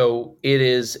 So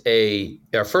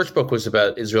our first book was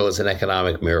about Israel as an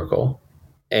economic miracle.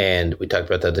 And we talked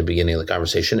about that at the beginning of the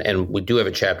conversation. And we do have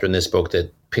a chapter in this book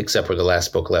that picks up where the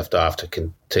last book left off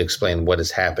to explain what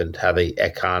has happened, how the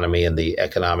economy and the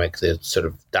sort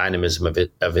of dynamism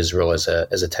of Israel as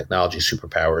a technology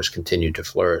superpower has continued to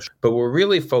flourish. But we're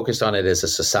really focused on it as a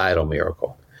societal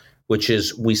miracle, which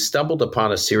is we stumbled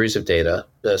upon a series of data,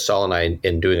 Saul and I,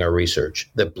 in doing our research,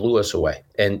 that blew us away.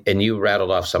 And you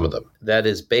rattled off some of them. That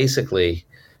is basically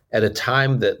at a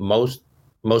time that most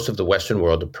of the Western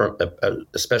world,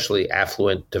 especially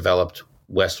affluent, developed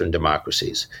Western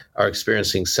democracies, are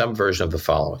experiencing some version of the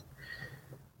following: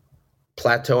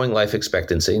 plateauing life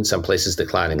expectancy, in some places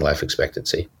declining life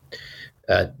expectancy,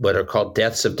 what are called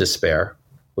deaths of despair,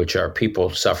 which are people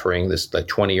suffering, this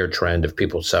 20-year trend of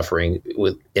people suffering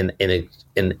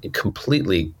in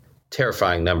completely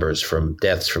terrifying numbers, from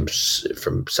deaths from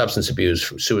substance abuse,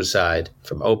 from suicide,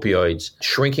 from opioids.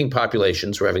 Shrinking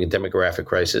populations. We're having a demographic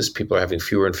crisis. People are having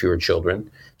fewer and fewer children.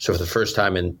 So for the first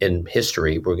time in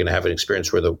history, we're going to have an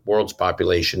experience where the world's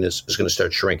population is going to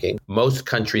start shrinking. Most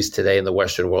countries today in the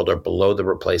Western world are below the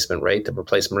replacement rate. The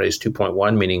replacement rate is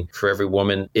 2.1, meaning for every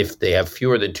woman, if they have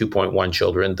fewer than 2.1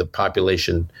 children, the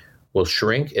population will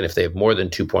shrink. And if they have more than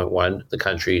 2.1, the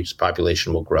country's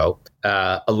population will grow.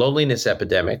 A loneliness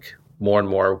epidemic. More and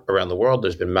more around the world.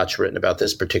 There's been much written about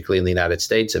this, particularly in the United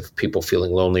States, of people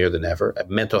feeling lonelier than ever. A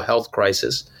mental health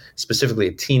crisis, specifically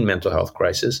a teen mental health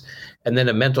crisis. And then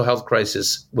a mental health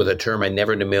crisis with a term I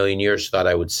never in a million years thought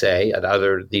I would say, and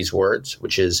other these words,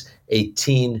 which is a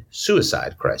teen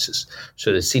suicide crisis.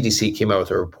 So the CDC came out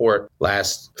with a report a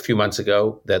few months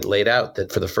ago that laid out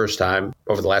that for the first time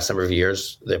over the last number of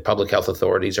years, the public health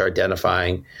authorities are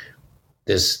identifying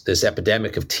this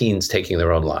epidemic of teens taking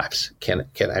their own lives.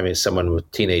 Someone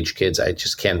with teenage kids, I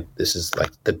just can't. This is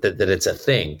like that it's a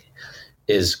thing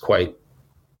is quite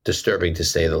disturbing, to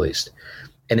say the least.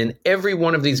 And in every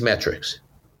one of these metrics,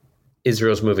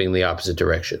 Israel's moving in the opposite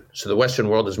direction. So the Western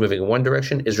world is moving in one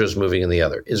direction, Israel's moving in the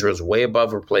other. Israel's way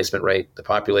above replacement rate. The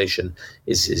population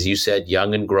is, as you said,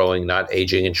 young and growing, not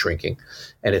aging and shrinking.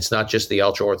 And it's not just the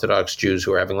ultra-Orthodox Jews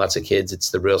who are having lots of kids.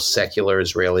 It's the real secular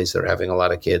Israelis that are having a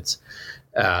lot of kids.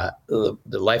 The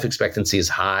life expectancy is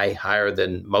higher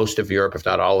than most of Europe, if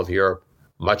not all of Europe,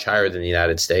 much higher than the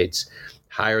United States,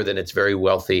 higher than its very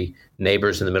wealthy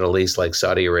neighbors in the Middle East like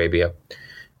Saudi Arabia.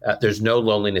 There's no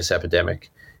loneliness epidemic.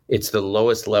 It's the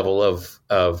lowest level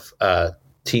of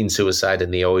teen suicide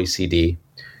in the OECD.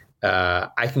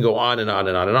 I can go on and on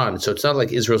and on and on. So it's not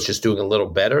like Israel's just doing a little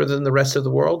better than the rest of the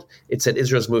world. It's that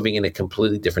Israel's moving in a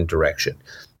completely different direction.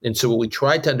 And so what we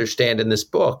tried to understand in this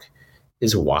book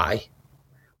is why.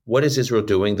 What is Israel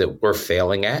doing that we're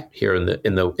failing at here in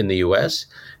the U.S.?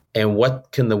 And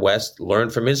what can the West learn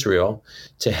from Israel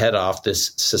to head off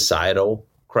this societal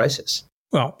crisis?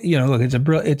 Well, look, it's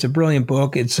a brilliant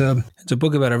book. It's a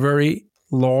book about a very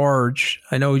large,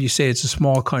 I know you say it's a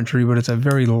small country, but it's a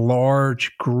very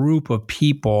large group of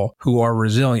people who are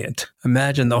resilient.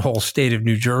 Imagine the whole state of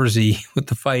New Jersey with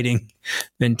the fighting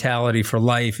mentality for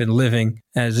life and living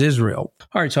as Israel.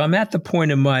 All right, so I'm at the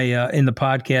point in my in the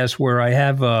podcast where I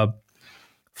have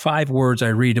 5 words I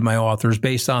read to my authors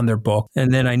based on their book,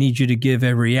 and then I need you to give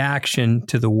a reaction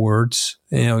to the words.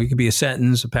 It could be a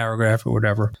sentence, a paragraph, or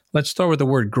whatever. Let's start with the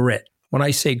word grit. When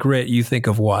I say grit, you think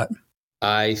of what?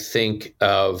 I think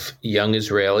of young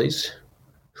Israelis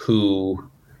who,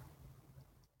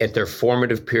 at their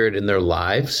formative period in their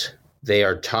lives, they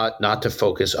are taught not to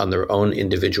focus on their own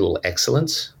individual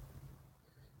excellence,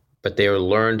 but they are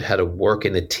learned how to work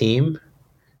in a team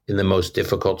in the most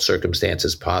difficult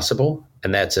circumstances possible.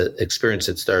 And that's an experience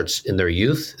that starts in their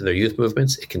youth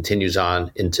movements. It continues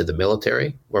on into the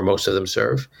military, where most of them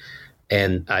serve.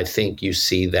 And I think you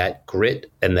see that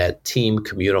grit and that team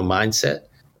communal mindset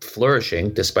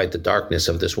flourishing despite the darkness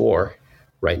of this war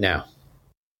right now.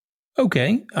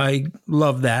 Okay, I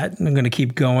love that. I'm going to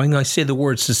keep going. I say the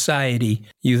word society.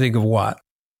 You think of what?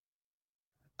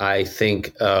 I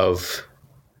think of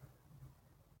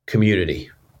community.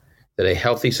 That a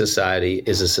healthy society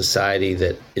is a society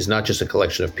that is not just a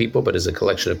collection of people, but is a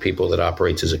collection of people that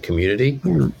operates as a community.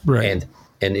 Right.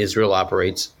 And Israel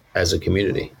operates as a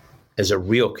community, as a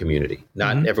real community,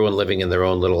 not everyone living in their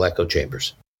own little echo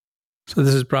chambers. So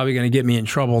this is probably going to get me in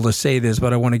trouble to say this,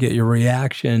 but I want to get your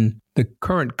reaction. The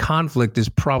current conflict is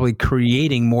probably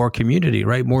creating more community,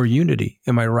 right? More unity.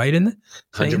 Am I right in that?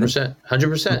 100%.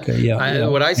 100%. Okay, yeah.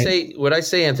 What I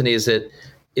say, Anthony, is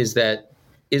that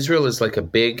Israel is like a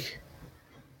big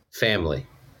family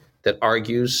that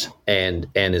argues and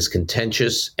is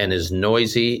contentious and is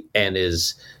noisy and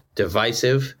is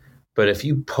divisive. But if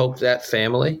you poke that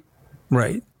family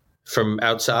right from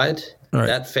outside,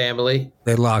 that family,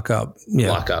 they lock up.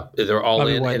 Yeah. Lock up. They're all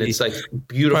probably in, and it's like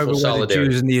beautiful solidarity.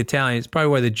 The Jews and the Italians. Probably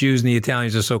why the Jews and the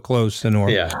Italians are so close, Senor.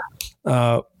 Yeah.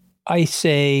 I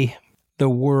say the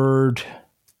word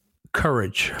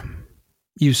courage.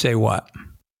 You say what?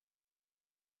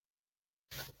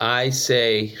 I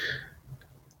say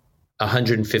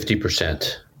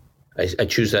 150%. I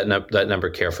choose that number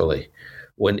carefully.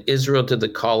 When Israel did the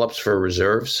call-ups for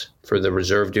reserves, for the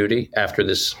reserve duty after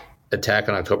this attack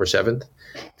on October 7th,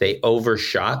 they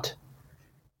overshot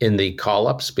in the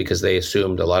call-ups because they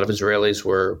assumed a lot of Israelis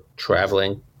were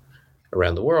traveling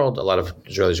around the world. A lot of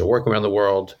Israelis are working around the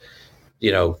world.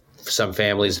 You know, some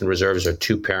families in reserves are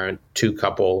two parents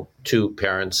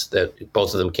that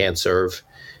both of them can't serve.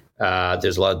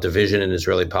 There's a lot of division in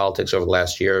Israeli politics over the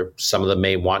last year. Some of them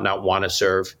may not want to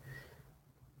serve.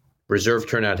 Reserve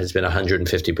turnout has been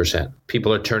 150%.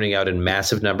 People are turning out in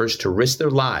massive numbers to risk their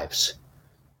lives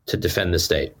to defend the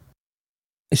state.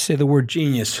 I say the word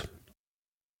genius.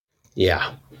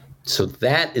 Yeah. So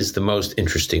that is the most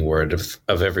interesting word of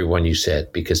every one you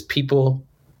said, because people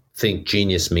think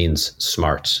genius means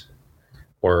smarts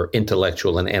or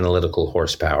intellectual and analytical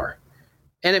horsepower.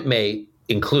 And it may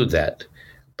include that.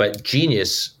 But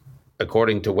genius,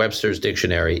 according to Webster's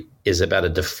dictionary, is about a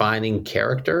defining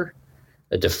character,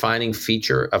 a defining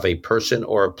feature of a person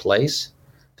or a place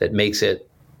that makes it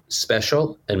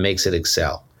special and makes it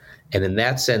excel. And in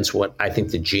that sense, what I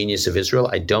think the genius of Israel,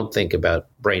 I don't think about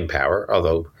brain power,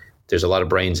 although there's a lot of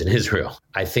brains in Israel.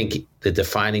 I think the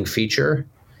defining feature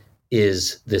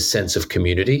is this sense of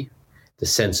community, the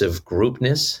sense of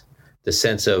groupness, the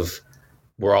sense of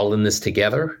we're all in this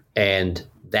together. And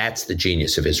that's the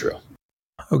genius of Israel.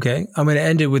 Okay. I'm going to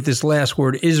end it with this last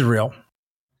word, Israel.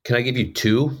 Can I give you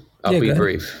two? I'll be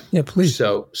brief. Yeah, please.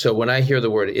 So when I hear the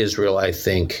word Israel, I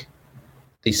think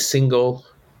the single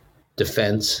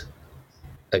defense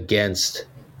against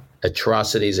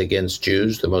atrocities against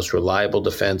Jews, the most reliable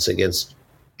defense against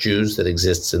Jews that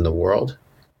exists in the world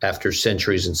after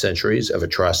centuries and centuries of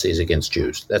atrocities against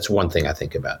Jews. That's one thing I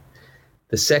think about.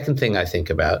 The second thing I think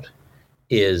about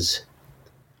is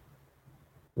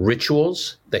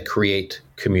rituals that create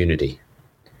community.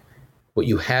 What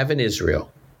you have in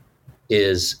Israel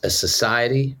is a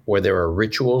society where there are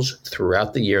rituals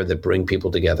throughout the year that bring people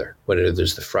together. Whether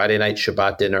there's the Friday night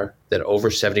Shabbat dinner that over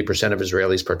 70% of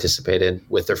Israelis participate in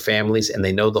with their families, and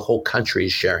they know the whole country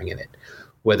is sharing in it.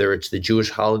 Whether it's the Jewish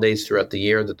holidays throughout the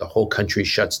year that the whole country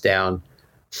shuts down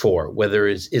for. Whether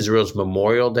it's Israel's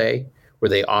Memorial Day, where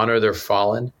they honor their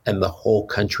fallen and the whole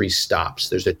country stops.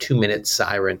 There's a 2-minute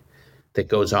siren that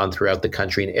goes on throughout the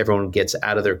country, and everyone gets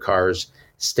out of their cars,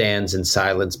 stands in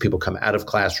silence. People come out of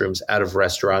classrooms, out of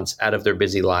restaurants, out of their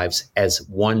busy lives as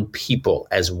one people,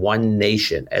 as one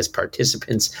nation, as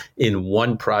participants in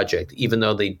one project, even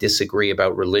though they disagree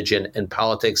about religion and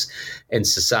politics and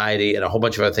society and a whole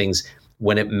bunch of other things.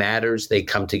 When it matters, they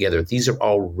come together. These are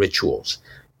all rituals,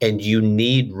 and you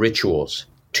need rituals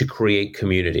to create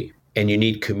community, and you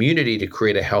need community to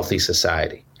create a healthy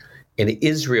society. In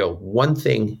Israel, one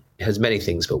thing has many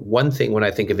things, but one thing when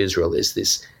I think of Israel is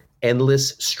this endless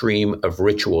stream of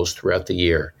rituals throughout the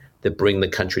year that bring the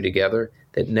country together,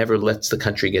 that never lets the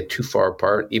country get too far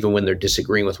apart, even when they're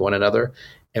disagreeing with one another.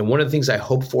 And one of the things I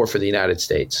hope for the United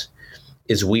States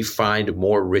is we find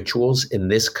more rituals in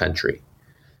this country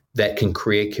that can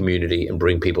create community and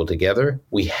bring people together.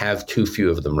 We have too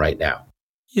few of them right now.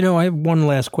 You know, I have one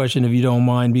last question, if you don't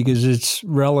mind, because it's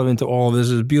relevant to all of this.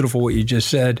 It's beautiful what you just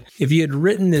said. If you had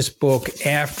written this book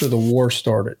after the war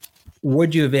started,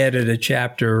 would you have added a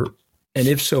chapter And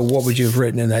if so, what would you have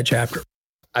written in that chapter?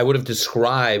 I would have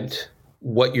described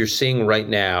what you're seeing right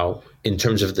now in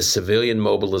terms of the civilian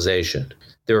mobilization.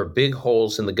 There are big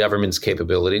holes in the government's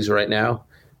capabilities right now,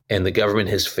 and the government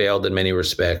has failed in many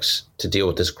respects to deal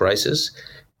with this crisis.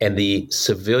 And the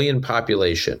civilian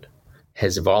population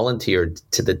has volunteered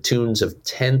to the tune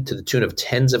of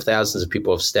tens of thousands of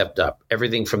people have stepped up.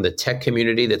 Everything from the tech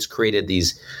community that's created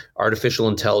these artificial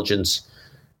intelligence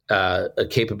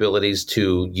capabilities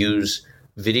to use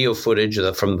video footage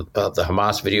from the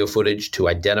Hamas video footage to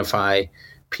identify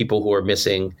people who are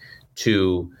missing,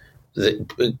 to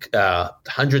the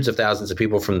hundreds of thousands of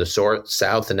people from the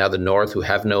south and now the north who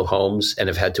have no homes and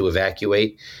have had to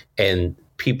evacuate, and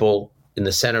people in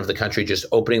the center of the country just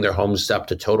opening their homes up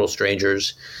to total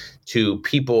strangers, to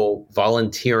people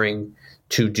volunteering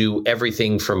to do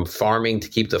everything from farming to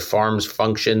keep the farms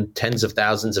function. Tens of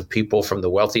thousands of people from the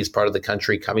wealthiest part of the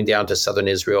country coming down to southern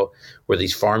Israel where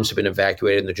these farms have been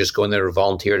evacuated, and they're just going there to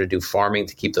volunteer to do farming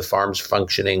to keep the farms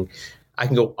functioning. I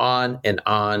can go on and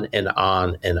on and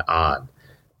on and on.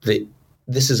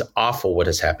 This is awful what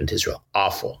has happened to Israel.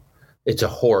 Awful. It's a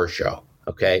horror show,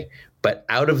 okay? But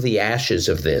out of the ashes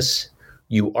of this,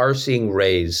 you are seeing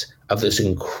rays of this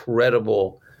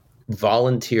incredible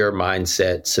volunteer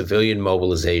mindset, civilian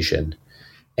mobilization,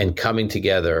 and coming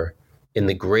together in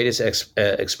the greatest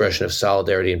expression of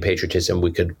solidarity and patriotism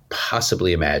we could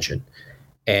possibly imagine.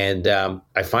 And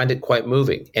I find it quite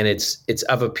moving. And it's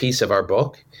of a piece of our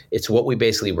book. It's what we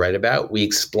basically write about. We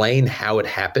explain how it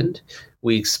happened.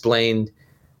 We explained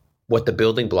what the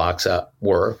building blocks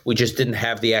were. We just didn't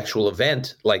have the actual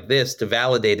event like this to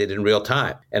validate it in real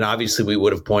time. And obviously, we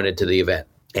would have pointed to the event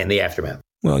and the aftermath.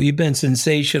 Well, you've been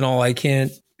sensational. I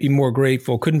couldn't be more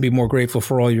grateful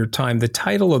for all your time. The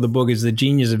title of the book is The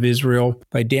Genius of Israel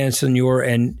by Dan Senor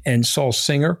and Saul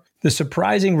Singer. The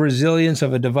Surprising Resilience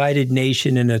of a Divided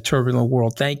Nation in a Turbulent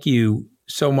World. Thank you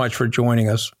so much for joining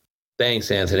us.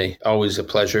 Thanks, Anthony. Always a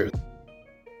pleasure.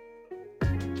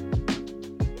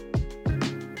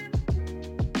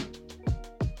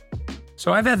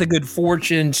 So I've had the good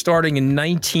fortune starting in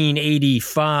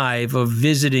 1985 of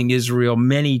visiting Israel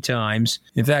many times.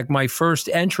 In fact, my first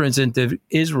entrance into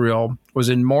Israel was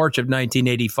in March of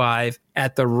 1985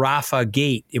 at the Rafah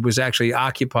Gate. It was actually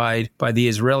occupied by the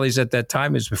Israelis at that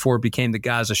time. It was before it became the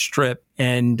Gaza Strip.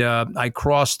 And I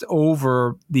crossed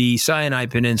over the Sinai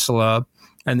Peninsula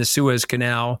and the Suez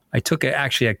Canal. I took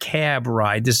actually a cab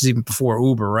ride. This is even before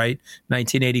Uber, right?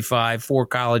 1985, 4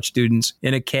 college students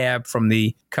in a cab from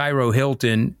the Cairo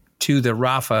Hilton to the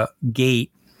Rafah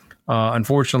Gate.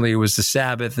 Unfortunately, it was the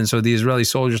Sabbath, and so the Israeli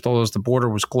soldiers told us the border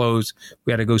was closed.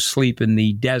 We had to go sleep in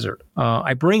the desert.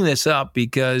 I bring this up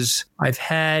because I've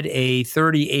had a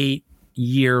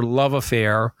 38-year love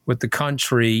affair with the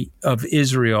country of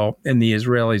Israel and the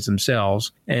Israelis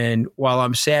themselves. And while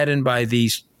I'm saddened by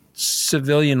these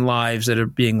civilian lives that are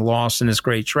being lost in this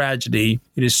great tragedy,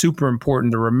 it is super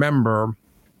important to remember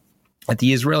that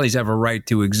the Israelis have a right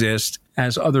to exist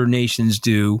as other nations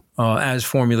do, as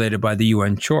formulated by the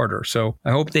UN Charter. So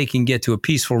I hope they can get to a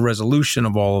peaceful resolution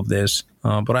of all of this.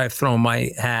 But I've thrown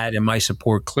my hat and my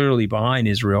support clearly behind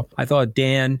Israel. I thought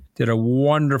Dan did a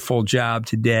wonderful job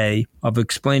today of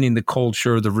explaining the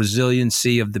culture, the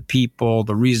resiliency of the people,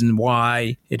 the reason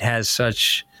why it has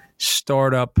such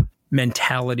startup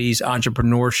mentalities,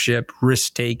 entrepreneurship,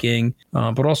 risk-taking,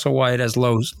 but also why it has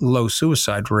low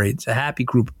suicide rates. A happy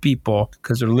group of people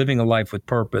because they're living a life with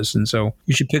purpose. And so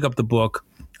you should pick up the book.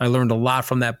 I learned a lot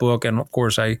from that book. And of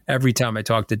course, every time I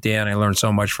talk to Dan, I learn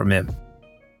so much from him.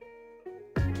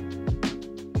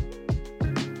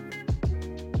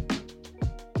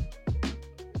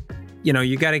 You know,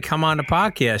 you got to come on the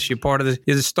podcast.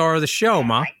 You're the star of the show,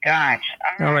 Ma. Oh, my gosh.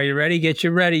 All right, you ready? Get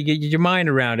your mind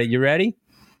around it. You ready?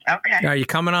 Okay. Are you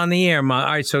coming on the air, Ma? All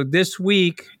right, so this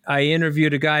week I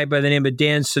interviewed a guy by the name of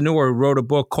Dan Senor who wrote a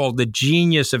book called The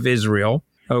Genius of Israel.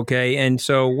 Okay, and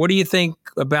so what do you think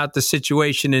about the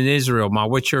situation in Israel, Ma?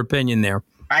 What's your opinion there?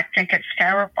 I think it's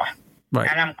terrible. Right.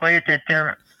 And I'm glad that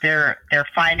they're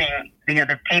fighting the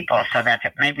other people so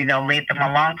that maybe they'll leave them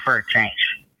alone for a change.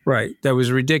 Right. That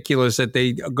was ridiculous that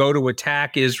they go to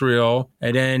attack Israel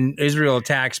and then Israel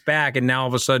attacks back. And now all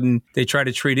of a sudden they try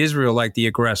to treat Israel like the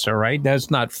aggressor. Right.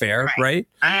 That's not fair. Right.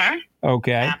 Uh-huh.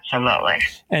 Okay. Absolutely.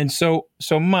 And so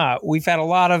Ma, we've had a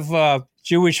lot of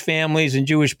Jewish families and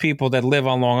Jewish people that live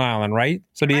on Long Island. Right.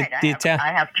 So I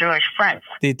have Jewish friends.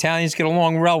 The Italians get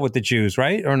along well with the Jews.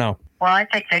 Right. Or no? Well, I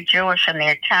think the Jewish and the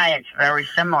Italians are very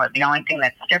similar. The only thing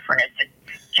that's different is that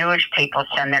Jewish people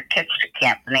send their kids to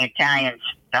camp and the Italians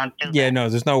Don't do Yeah, that. no,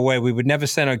 there's no way. We would never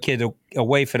send our kid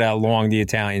away for that long, the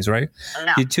Italians, right?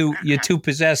 No. You're too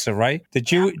possessive, right? The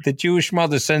Jewish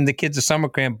mother send the kids to summer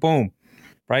camp, boom,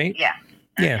 right? Yeah.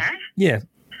 Yeah. Yeah.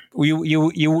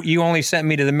 You only sent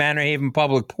me to the Manor Haven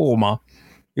public pool, Ma.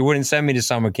 You wouldn't send me to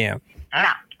summer camp.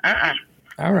 No.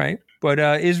 All right. But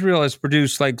Israel has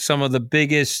produced like some of the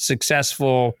biggest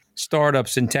successful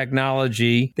startups in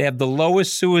technology. They have the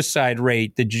lowest suicide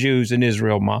rate, the Jews in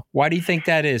Israel, Ma. Why do you think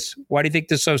that is? Why do you think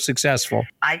they're so successful?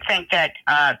 I think that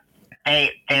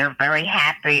they're very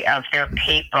happy of their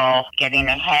people getting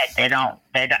ahead.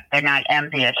 They're not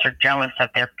envious or jealous of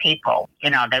their people.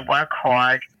 You know, they work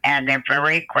hard and they're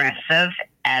very aggressive,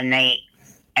 and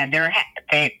they're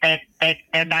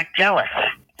not jealous.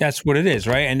 That's what it is,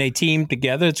 right? And they team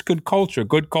together. It's good culture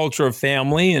of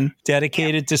family and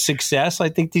dedicated to success. I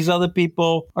think these other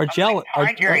people are jealous.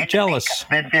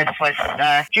 This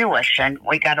was Jewish, and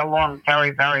we got along very,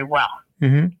 very well.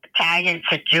 Mm-hmm. Italians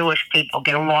and Jewish people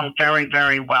get along very,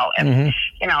 very well. And,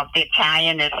 you know, if the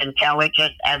Italian is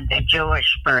intelligent and the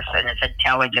Jewish person is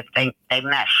intelligent, they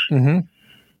mesh.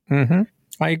 Mm-hmm. Mm-hmm.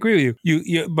 I agree with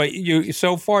you. But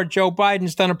so far, Joe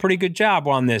Biden's done a pretty good job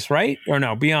on this, right? Or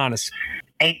no? Be honest.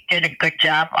 He did a good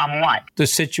job on what? The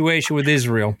situation with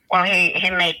Israel. Well,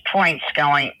 he made points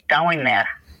going there.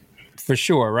 For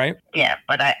sure, right? Yeah,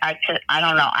 but I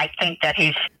don't know. I think that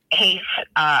he's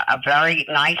a very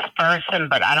nice person,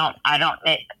 but I don't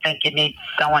think you need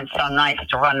someone so nice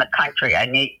to run the country. I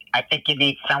think you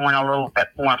need someone a little bit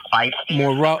more feisty.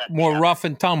 More rough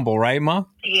and tumble, right, Ma?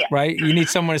 Yeah. Right? You need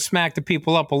someone to smack the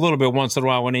people up a little bit once in a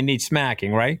while when they need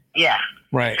smacking, right? Yeah.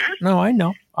 Right. No, I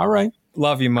know. All right.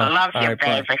 Love you, Ma. I love you,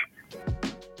 right, baby.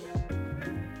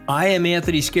 I am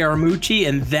Anthony Scaramucci,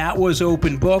 and that was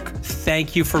Open Book.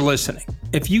 Thank you for listening.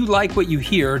 If you like what you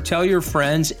hear, tell your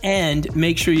friends and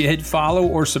make sure you hit follow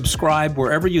or subscribe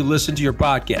wherever you listen to your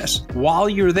podcast. While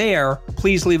you're there,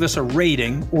 please leave us a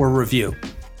rating or review.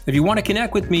 If you want to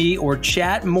connect with me or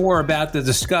chat more about the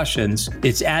discussions,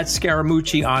 it's at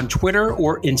Scaramucci on Twitter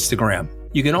or Instagram.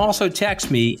 You can also text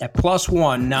me at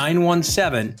 +1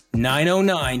 917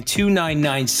 909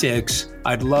 2996.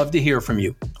 I'd love to hear from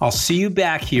you. I'll see you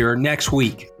back here next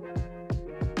week.